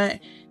comes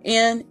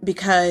in,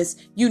 because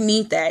you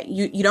need that.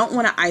 You don't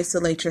want to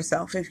isolate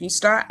yourself. If you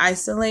start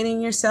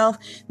isolating yourself,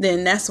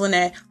 then that's when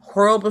that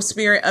horrible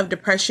spirit of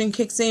depression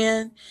kicks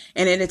in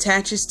and it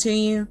attaches to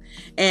you.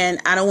 And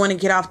I don't want to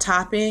get off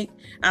topic,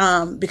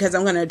 because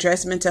I'm going to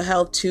address mental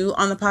health too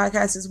on the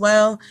podcast as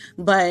well.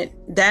 But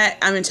that,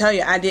 I'm going to tell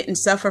you, I didn't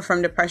suffer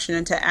from depression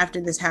until after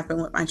this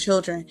happened with my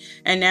children.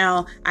 And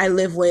now I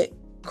live with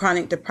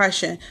chronic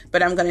depression.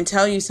 But I'm going to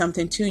tell you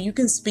something too. You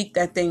can speak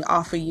that thing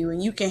off of you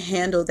and you can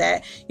handle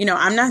that.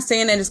 I'm not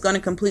saying that it's going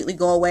to completely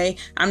go away.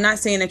 I'm not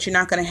saying that you're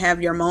not going to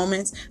have your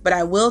moments, but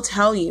I will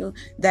tell you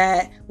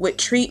that with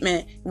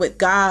treatment, with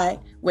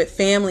God, with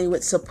family,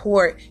 with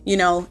support,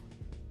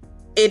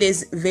 it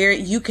is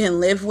you can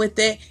live with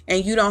it,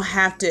 and you don't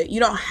have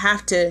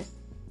to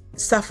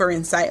suffer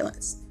in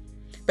silence.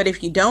 But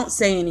if you don't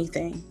say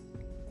anything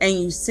and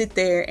you sit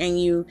there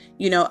and you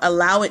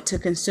allow it to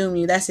consume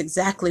you, that's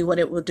exactly what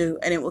it will do.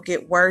 And it will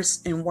get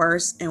worse and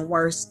worse and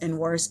worse and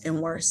worse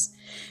and worse.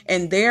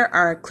 And there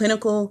are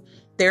clinical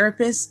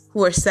therapists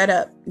who are set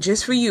up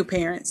just for you,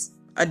 parents,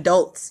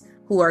 adults,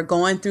 who are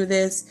going through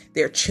this,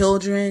 their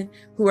children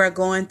who are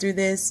going through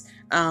this.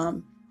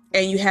 And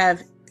you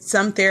have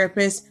some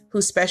therapists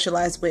who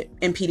specialize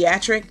in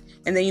pediatric,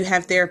 and then you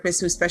have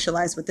therapists who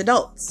specialize with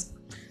adults.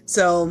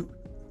 So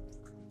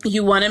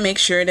you want to make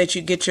sure that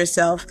you get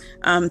yourself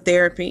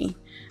therapy.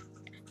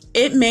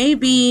 It may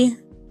be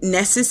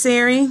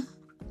necessary.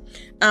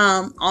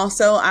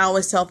 Also, I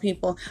always tell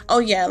people, oh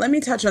yeah, let me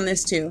touch on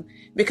this too,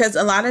 because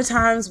a lot of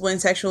times when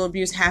sexual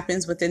abuse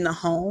happens within the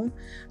home,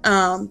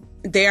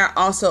 there are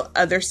also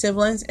other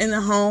siblings in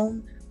the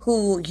home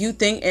who you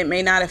think it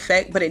may not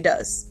affect, but it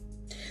does.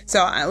 So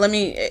let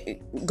me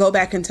go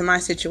back into my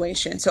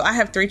situation. So I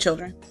have 3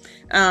 children.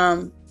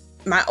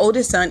 My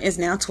oldest son is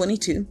now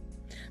 22.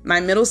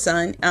 My middle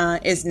son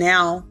is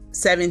now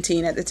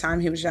 17 at the time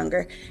he was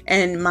younger.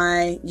 And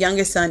my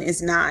youngest son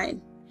is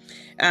 9.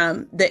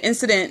 The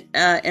incident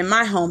in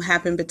my home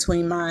happened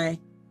between my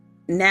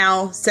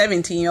now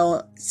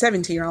 17-year-old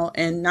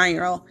and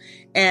 9-year-old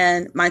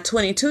and my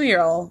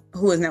 22-year-old,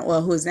 who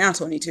is now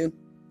 22,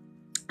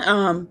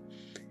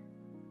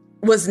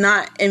 was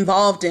not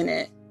involved in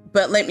it.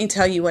 But let me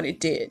tell you what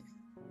it did.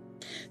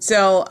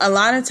 So a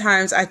lot of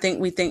times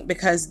we think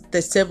because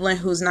the sibling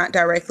who's not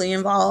directly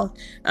involved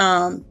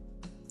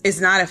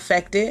is not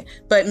affected,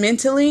 but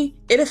mentally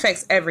it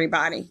affects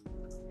everybody.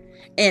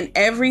 And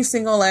every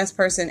single last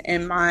person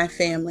in my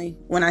family,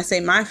 when I say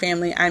my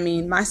family, I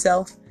mean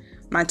myself,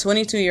 my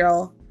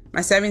 22-year-old,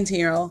 my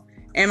 17-year-old,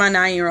 and my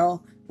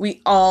 9-year-old,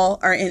 we all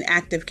are in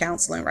active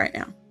counseling right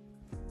now.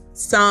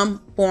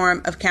 Some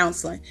form of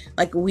counseling.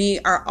 Like, we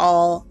are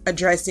all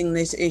addressing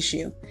this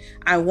issue.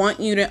 I want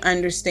you to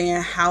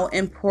understand how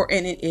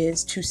important it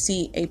is to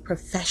see a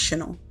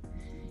professional.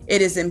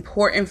 It is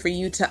important for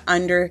you to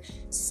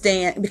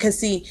understand, because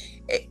see,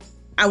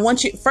 I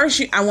want you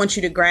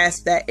to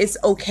grasp that it's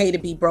okay to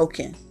be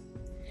broken.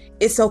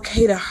 It's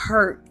okay to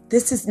hurt.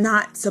 This is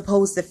not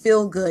supposed to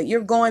feel good. You're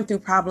going through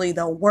probably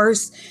the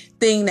worst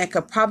thing that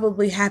could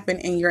probably happen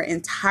in your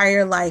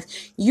entire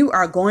life. You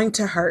are going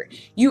to hurt.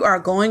 You are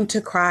going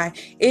to cry.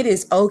 It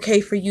is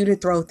okay for you to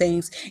throw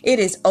things. It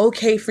is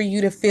okay for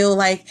you to feel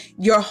like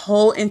your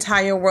whole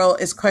entire world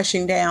is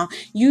crushing down.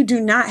 You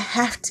do not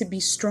have to be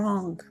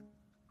strong.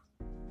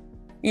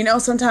 You know,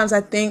 sometimes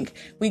I think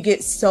we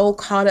get so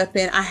caught up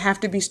in, I have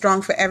to be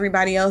strong for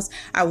everybody else.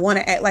 I want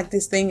to act like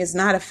this thing is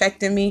not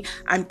affecting me.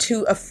 I'm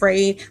too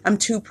afraid. I'm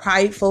too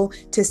prideful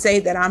to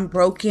say that I'm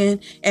broken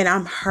and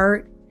I'm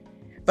hurt.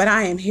 But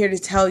I am here to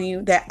tell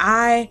you that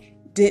I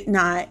did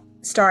not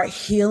start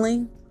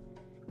healing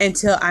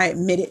until I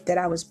admitted that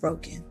I was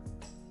broken.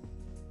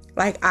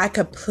 Like, I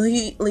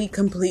completely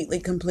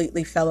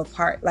fell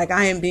apart. Like,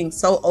 I am being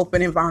so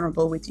open and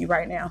vulnerable with you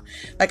right now.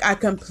 Like, I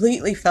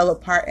completely fell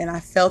apart, and I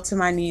fell to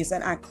my knees,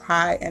 and I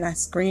cried and I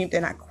screamed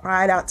and I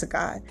cried out to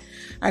God.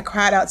 I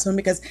cried out to him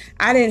because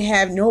I didn't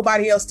have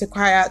nobody else to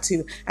cry out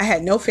to. I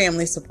had no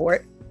family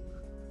support.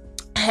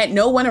 I had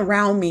no one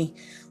around me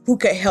who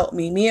could help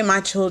me. Me and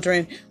my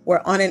children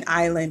were on an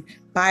island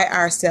by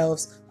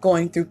ourselves,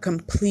 going through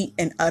complete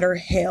and utter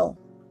hell.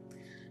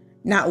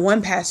 Not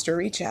one pastor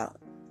reached out.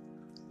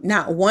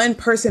 Not one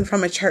person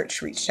from a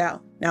church reached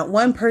out. Not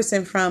one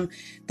person from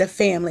the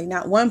family.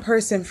 Not one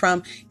person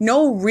from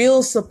no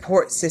real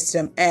support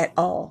system at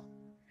all.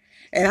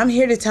 And I'm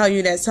here to tell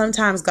you that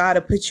sometimes God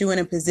will put you in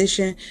a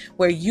position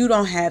where you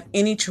don't have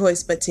any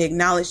choice but to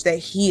acknowledge that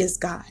he is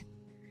God.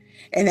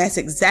 And that's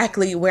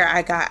exactly where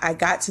I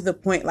got to the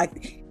point.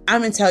 Like,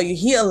 I'm going to tell you,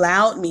 he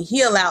allowed me.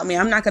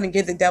 I'm not going to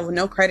give the devil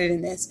no credit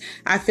in this.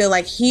 I feel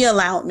like he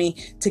allowed me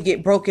to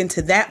get broken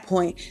to that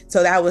point,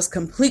 so that I was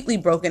completely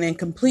broken and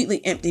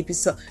completely empty.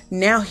 So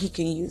now he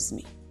can use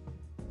me.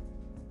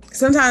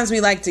 Sometimes we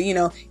like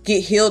to,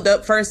 get healed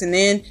up first and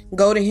then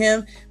go to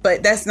him.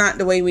 But that's not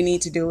the way we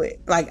need to do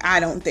it. Like, I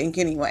don't think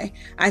anyway.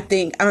 I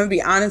think, I'm going to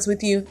be honest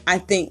with you. I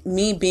think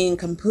me being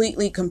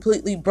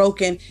completely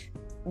broken,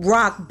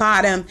 rock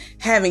bottom,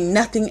 having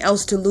nothing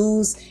else to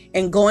lose,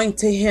 and going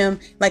to him,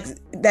 like,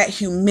 that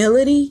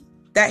humility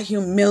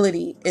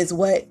is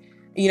what,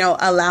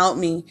 allowed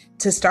me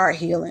to start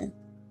healing.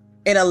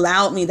 It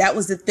allowed me, that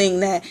was the thing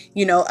that,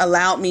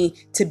 allowed me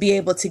to be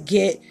able to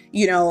get,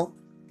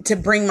 to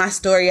bring my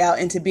story out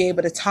and to be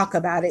able to talk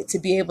about it, to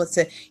be able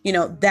to,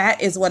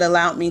 that is what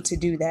allowed me to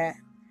do that.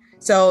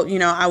 So,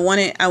 I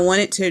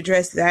wanted to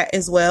address that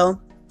as well.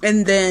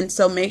 And then,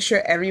 so make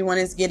sure everyone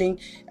is getting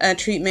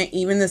treatment,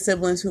 even the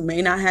siblings who may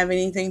not have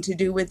anything to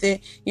do with it.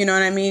 You know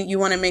what I mean? You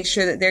want to make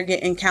sure that they're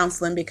getting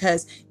counseling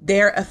because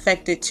they're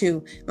affected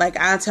too. Like,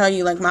 I'll tell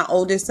you, like, my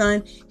oldest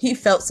son, he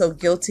felt so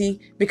guilty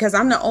because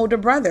I'm the older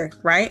brother,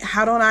 right?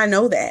 How don't I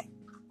know that?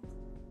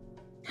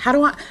 How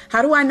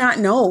do I not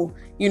know,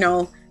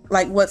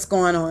 like, what's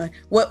going on?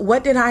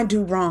 What did I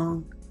do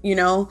wrong?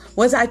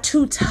 Was I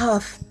too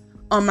tough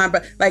on my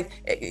brother?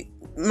 Like,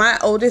 my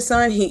oldest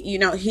son,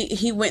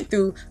 he went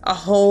through a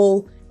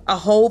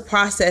whole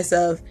process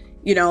of,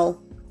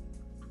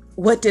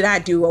 what did I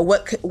do, or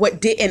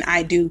what didn't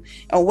I do,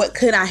 or what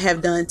could I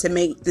have done to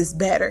make this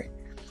better?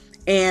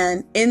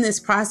 And in this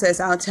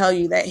process, I'll tell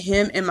you that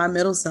him and my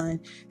middle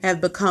son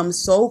have become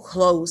so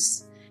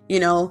close,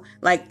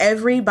 Like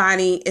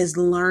everybody is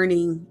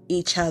learning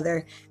each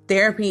other.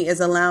 Therapy is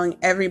allowing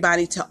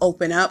everybody to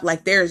open up.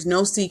 Like there's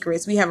no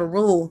secrets. We have a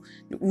rule,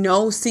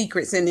 no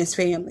secrets in this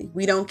family.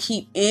 We don't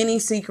keep any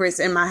secrets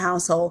in my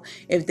household.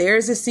 If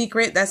there's a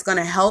secret that's going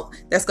to help,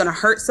 that's going to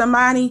hurt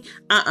somebody,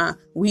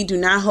 we do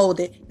not hold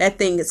it. That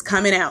thing is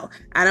coming out.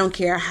 I don't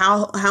care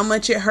how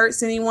much it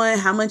hurts anyone,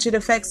 how much it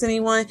affects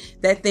anyone.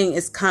 That thing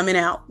is coming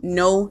out.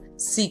 No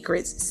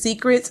secrets.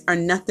 Secrets are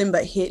nothing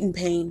but hidden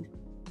pain.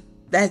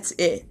 That's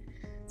it.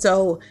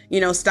 So,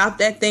 stop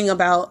that thing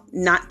about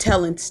not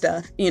telling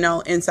stuff,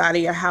 inside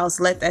of your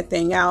house. Let that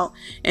thing out.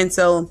 And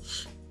so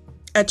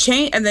a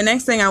change. And the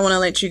next thing I want to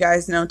let you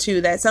guys know too,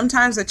 that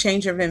sometimes a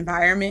change of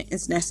environment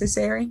is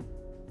necessary.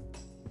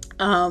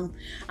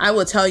 I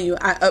will tell you,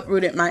 I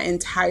uprooted my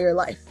entire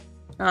life.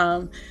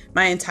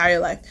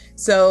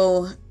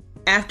 So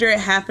after it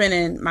happened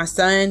and my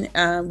son,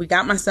 we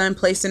got my son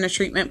placed in a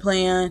treatment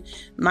plan.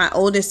 My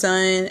oldest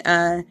son,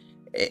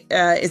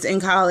 is in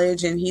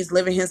college and he's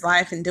living his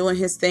life and doing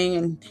his thing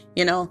and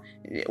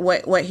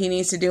what he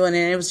needs to do. And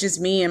then it was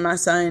just me and my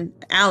son,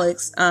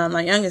 Alex,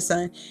 my youngest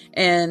son.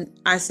 And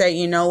I said,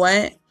 you know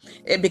what?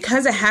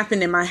 Because it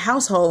happened in my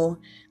household,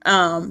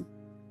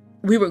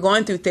 we were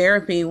going through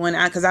therapy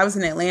because I was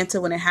in Atlanta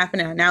when it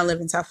happened, and I now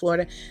live in South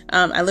Florida.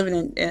 I live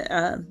in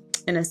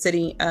a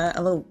city,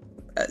 a little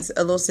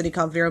city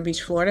called Vero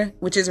Beach, Florida,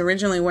 which is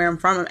originally where I'm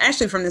from. I'm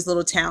actually from this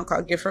little town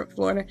called Gifford,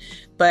 Florida,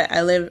 but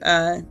I live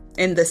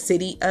in the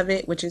city of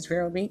it, which is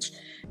Vero Beach.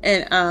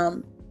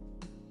 And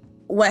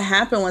what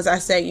happened was I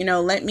said,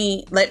 let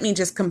me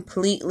just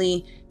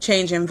completely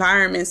change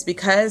environments,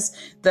 because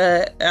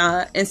the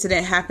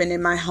incident happened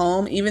in my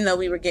home. Even though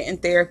we were getting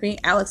therapy,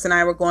 Alex and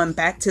I were going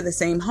back to the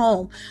same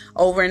home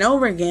over and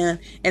over again.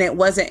 And it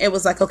was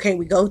like, okay,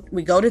 we go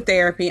to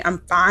therapy. I'm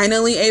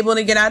finally able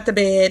to get out the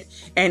bed.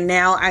 And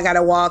now I got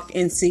to walk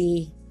and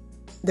see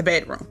the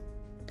bedroom.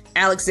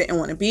 Alex didn't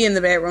want to be in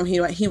the bedroom.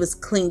 He was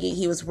clingy.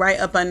 He was right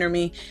up under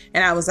me.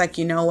 And I was like,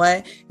 you know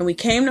what? And we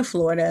came to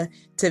Florida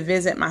to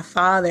visit my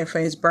father for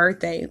his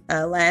birthday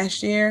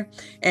last year.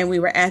 And we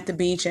were at the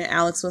beach and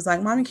Alex was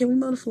like, Mommy, can we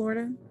move to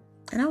Florida?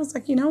 And I was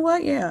like, you know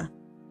what? Yeah.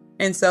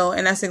 And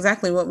that's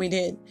exactly what we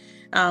did.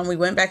 We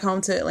went back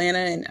home to Atlanta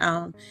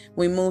and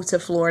we moved to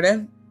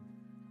Florida.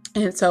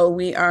 And so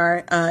we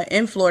are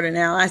in Florida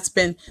now. I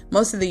spend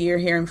most of the year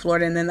here in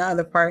Florida and then the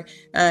other part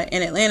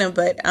in Atlanta.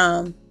 But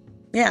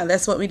yeah,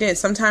 that's what we did.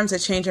 Sometimes a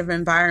change of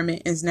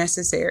environment is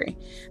necessary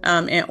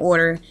in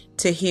order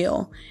to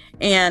heal.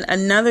 And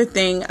another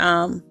thing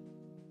I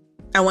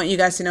want you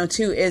guys to know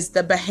too is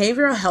the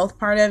behavioral health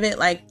part of it,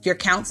 like your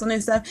counseling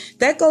and stuff,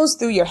 that goes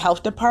through your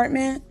health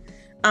department.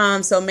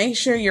 So make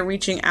sure you're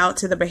reaching out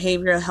to the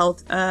behavioral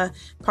health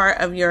part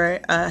of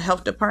your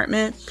health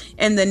department,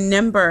 and the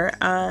number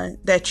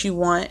that you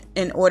want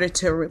in order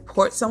to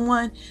report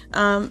someone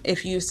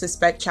if you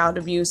suspect child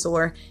abuse,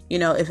 or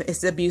if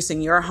it's abuse in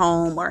your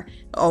home, or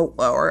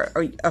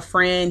a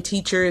friend,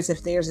 teachers,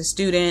 if there's a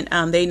student,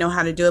 they know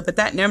how to do it. But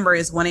that number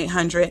is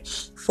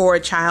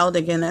 1-800-4-CHILD.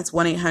 Again, that's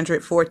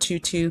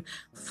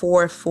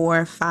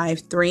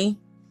 1-800-422-4453.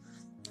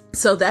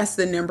 So that's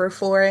the number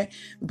for it.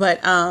 But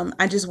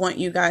I just want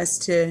you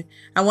guys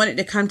I wanted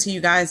to come to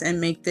you guys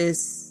and make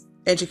this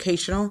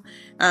educational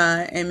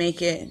and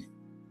make it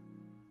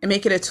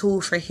a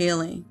tool for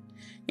healing,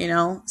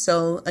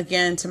 So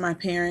again, to my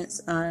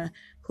parents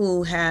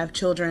who have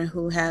children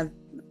who have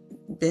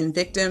been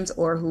victims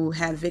or who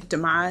have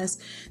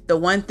victimized, the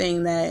one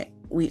thing that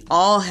we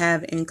all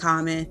have in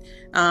common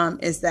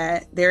is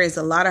that there is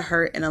a lot of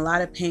hurt and a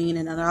lot of pain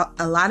and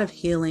a lot of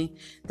healing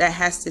that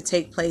has to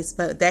take place.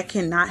 But that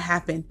cannot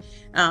happen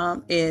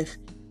if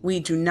we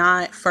do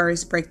not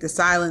first break the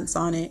silence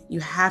on it.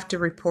 You have to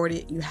report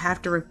it. You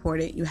have to report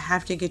it. You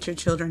have to get your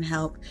children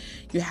help.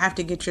 You have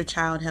to get your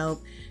child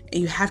help. And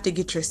you have to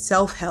get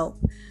yourself help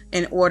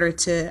in order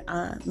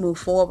to move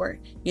forward.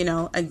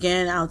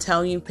 Again, I'll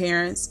tell you,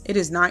 parents, it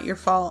is not your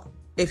fault.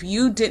 If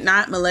you did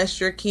not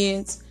molest your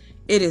kids,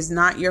 it is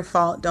not your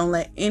fault. Don't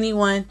let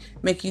anyone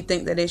make you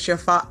think that it's your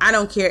fault. I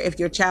don't care if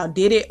your child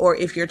did it or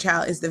if your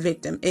child is the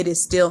victim. It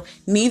is still,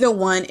 neither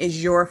one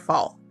is your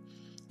fault.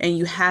 And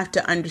you have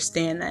to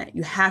understand that.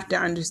 You have to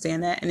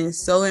understand that. And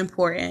it's so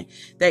important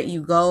that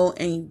you go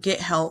and you get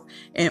help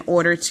in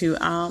order to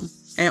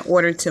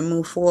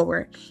move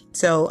forward.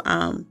 So,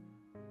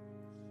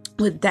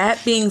 with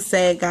that being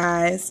said,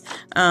 guys,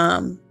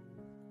 I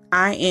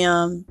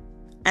am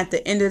at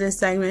the end of this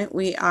segment.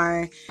 We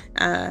are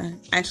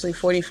actually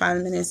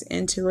 45 minutes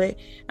into it.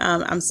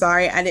 I'm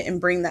sorry I didn't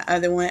bring the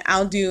other one.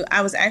 I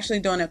was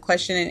actually doing a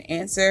question and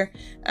answer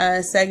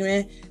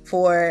segment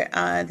for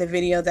the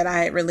video that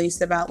I had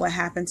released about what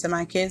happened to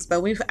my kids.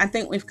 But I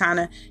think we've kind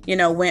of,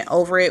 went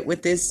over it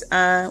with this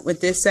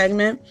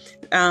segment.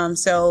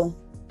 So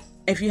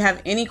if you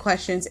have any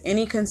questions,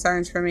 any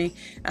concerns for me,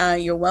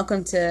 you're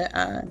welcome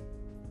to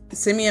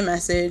send me a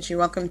message. You're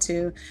welcome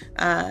to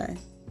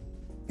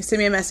send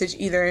me a message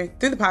either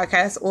through the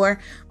podcast or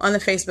on the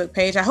Facebook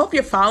page. I hope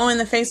you're following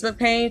the Facebook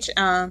page.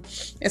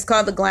 It's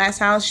called The Glass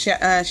House,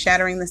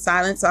 Shattering the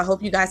Silence. So I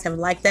hope you guys have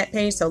liked that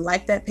page. So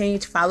like that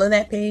page, follow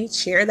that page,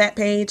 share that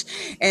page.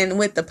 And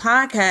with the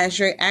podcast,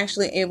 you're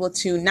actually able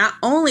to not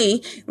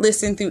only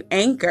listen through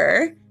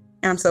Anchor,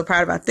 I'm so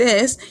proud about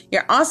this.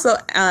 You're also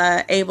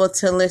able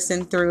to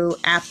listen through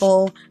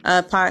Apple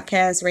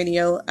Podcasts,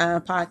 radio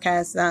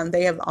podcasts.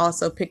 They have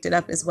also picked it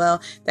up as well.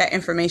 That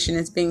information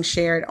is being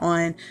shared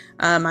on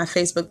my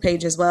Facebook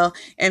page as well.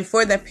 And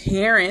for the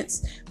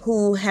parents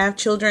who have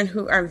children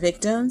who are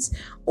victims,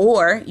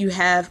 or you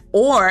have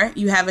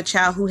a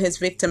child who has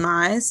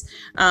victimized,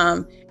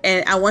 and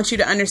I want you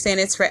to understand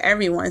it's for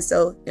everyone.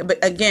 So, but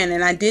again,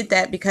 and I did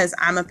that because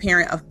I'm a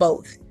parent of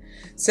both.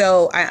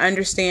 So I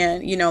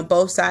understand,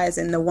 both sides.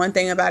 And the one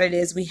thing about it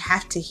is we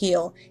have to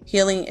heal.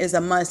 Healing is a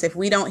must. If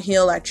we don't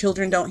heal, our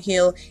children don't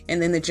heal.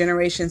 And then the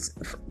generations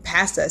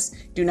past us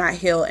do not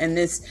heal. And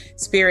this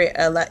spirit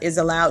is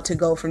allowed to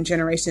go from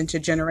generation to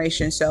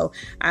generation. So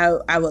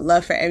I would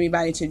love for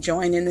everybody to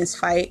join in this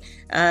fight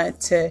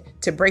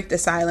to break the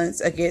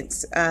silence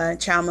against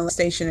child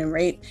molestation and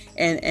rape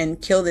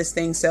and kill this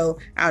thing. So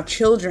our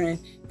children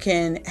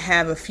can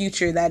have a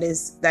future that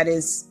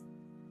is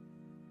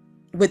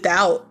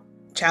without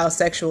child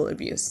sexual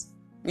abuse,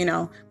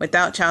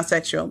 without child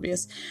sexual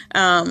abuse.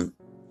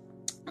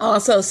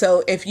 Also,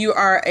 so if you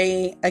are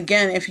a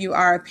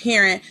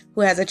parent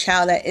who has a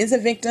child that is a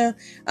victim,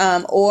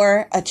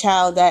 or a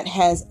child that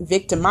has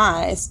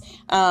victimized,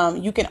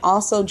 you can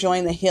also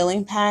join the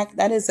Healing Pack.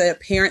 That is a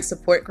parent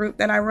support group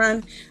that I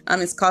run.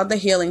 It's called the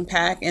Healing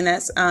Pack, and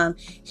that's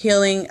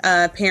healing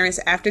parents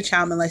after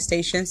child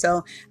molestation.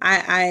 So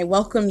I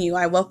welcome you.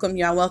 I welcome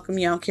you. I welcome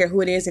you. I don't care who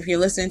it is. If you're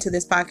listening to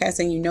this podcast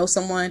and you know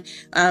someone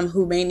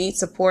who may need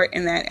support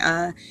in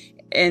that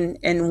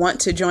and want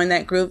to join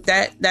that group,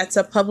 that's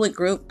a public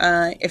group.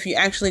 If you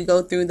actually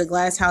go through the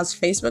Glass House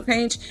Facebook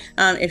page,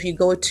 if you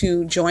go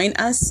to join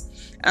us,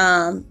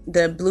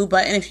 the blue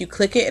button, if you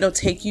click it, it'll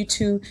take you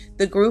to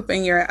the group,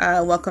 and you're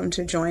welcome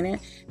to join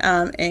it,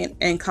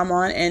 and come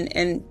on,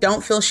 and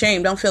don't feel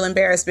shame, don't feel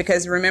embarrassed,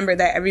 because remember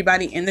that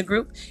everybody in the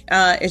group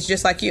is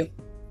just like you.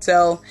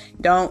 So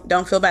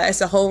don't feel bad. It's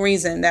the whole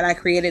reason that I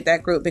created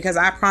that group, because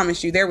I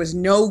promise you there was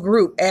no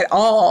group at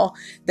all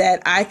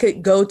that I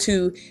could go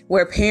to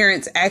where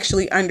parents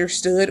actually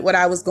understood what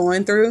I was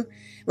going through.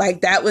 Like,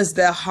 that was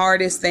the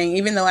hardest thing.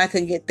 Even though I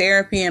could get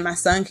therapy and my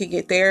son could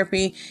get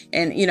therapy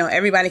and,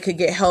 everybody could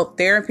get help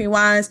therapy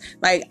wise,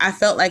 like, I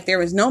felt like there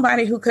was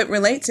nobody who could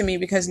relate to me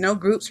because no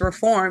groups were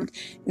formed,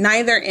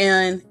 neither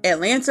in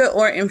Atlanta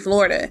or in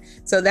Florida.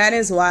 So that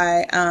is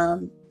why,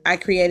 I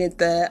created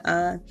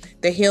the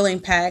Healing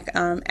Pack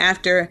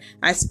after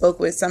I spoke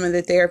with some of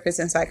the therapists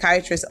and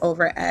psychiatrists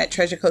over at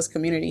Treasure Coast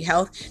Community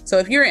Health. So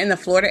if you're in the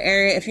Florida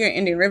area, if you're in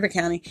Indian River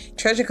County,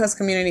 Treasure Coast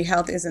Community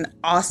Health is an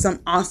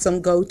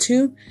awesome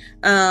go-to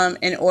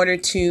in order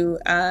to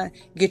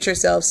get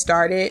yourself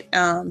started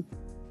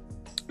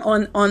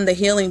on the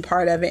healing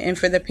part of it. And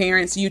for the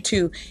parents, you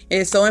too. It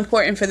is so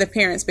important for the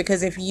parents,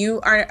 because if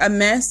you are a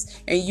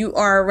mess and you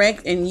are a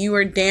wreck and you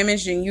are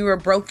damaged and you are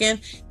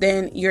broken,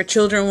 then your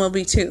children will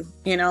be too,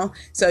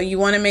 So you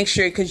want to make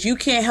sure, because you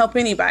can't help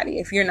anybody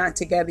if you're not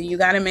together. You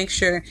got to make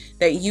sure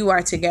that you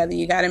are together.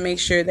 You got to make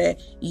sure that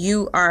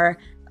you are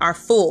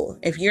full.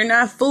 If you're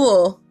not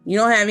full, you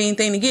don't have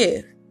anything to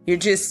give. You're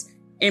just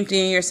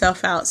emptying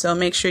yourself out. So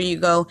make sure you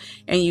go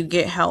and you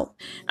get help.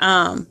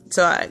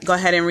 So go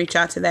ahead and reach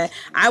out to that.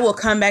 I will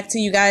come back to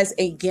you guys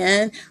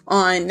again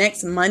on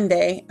next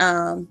Monday,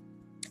 at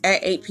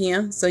 8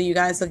 p.m. So you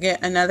guys will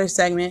get another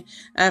segment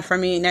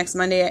from me next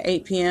Monday at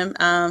 8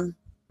 p.m.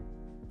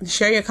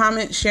 Share your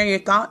comments, share your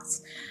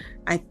thoughts.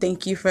 I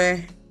thank you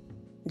for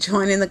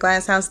joining the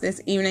Glass House this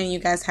evening. You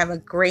guys have a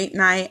great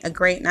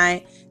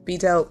night. Be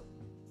dope.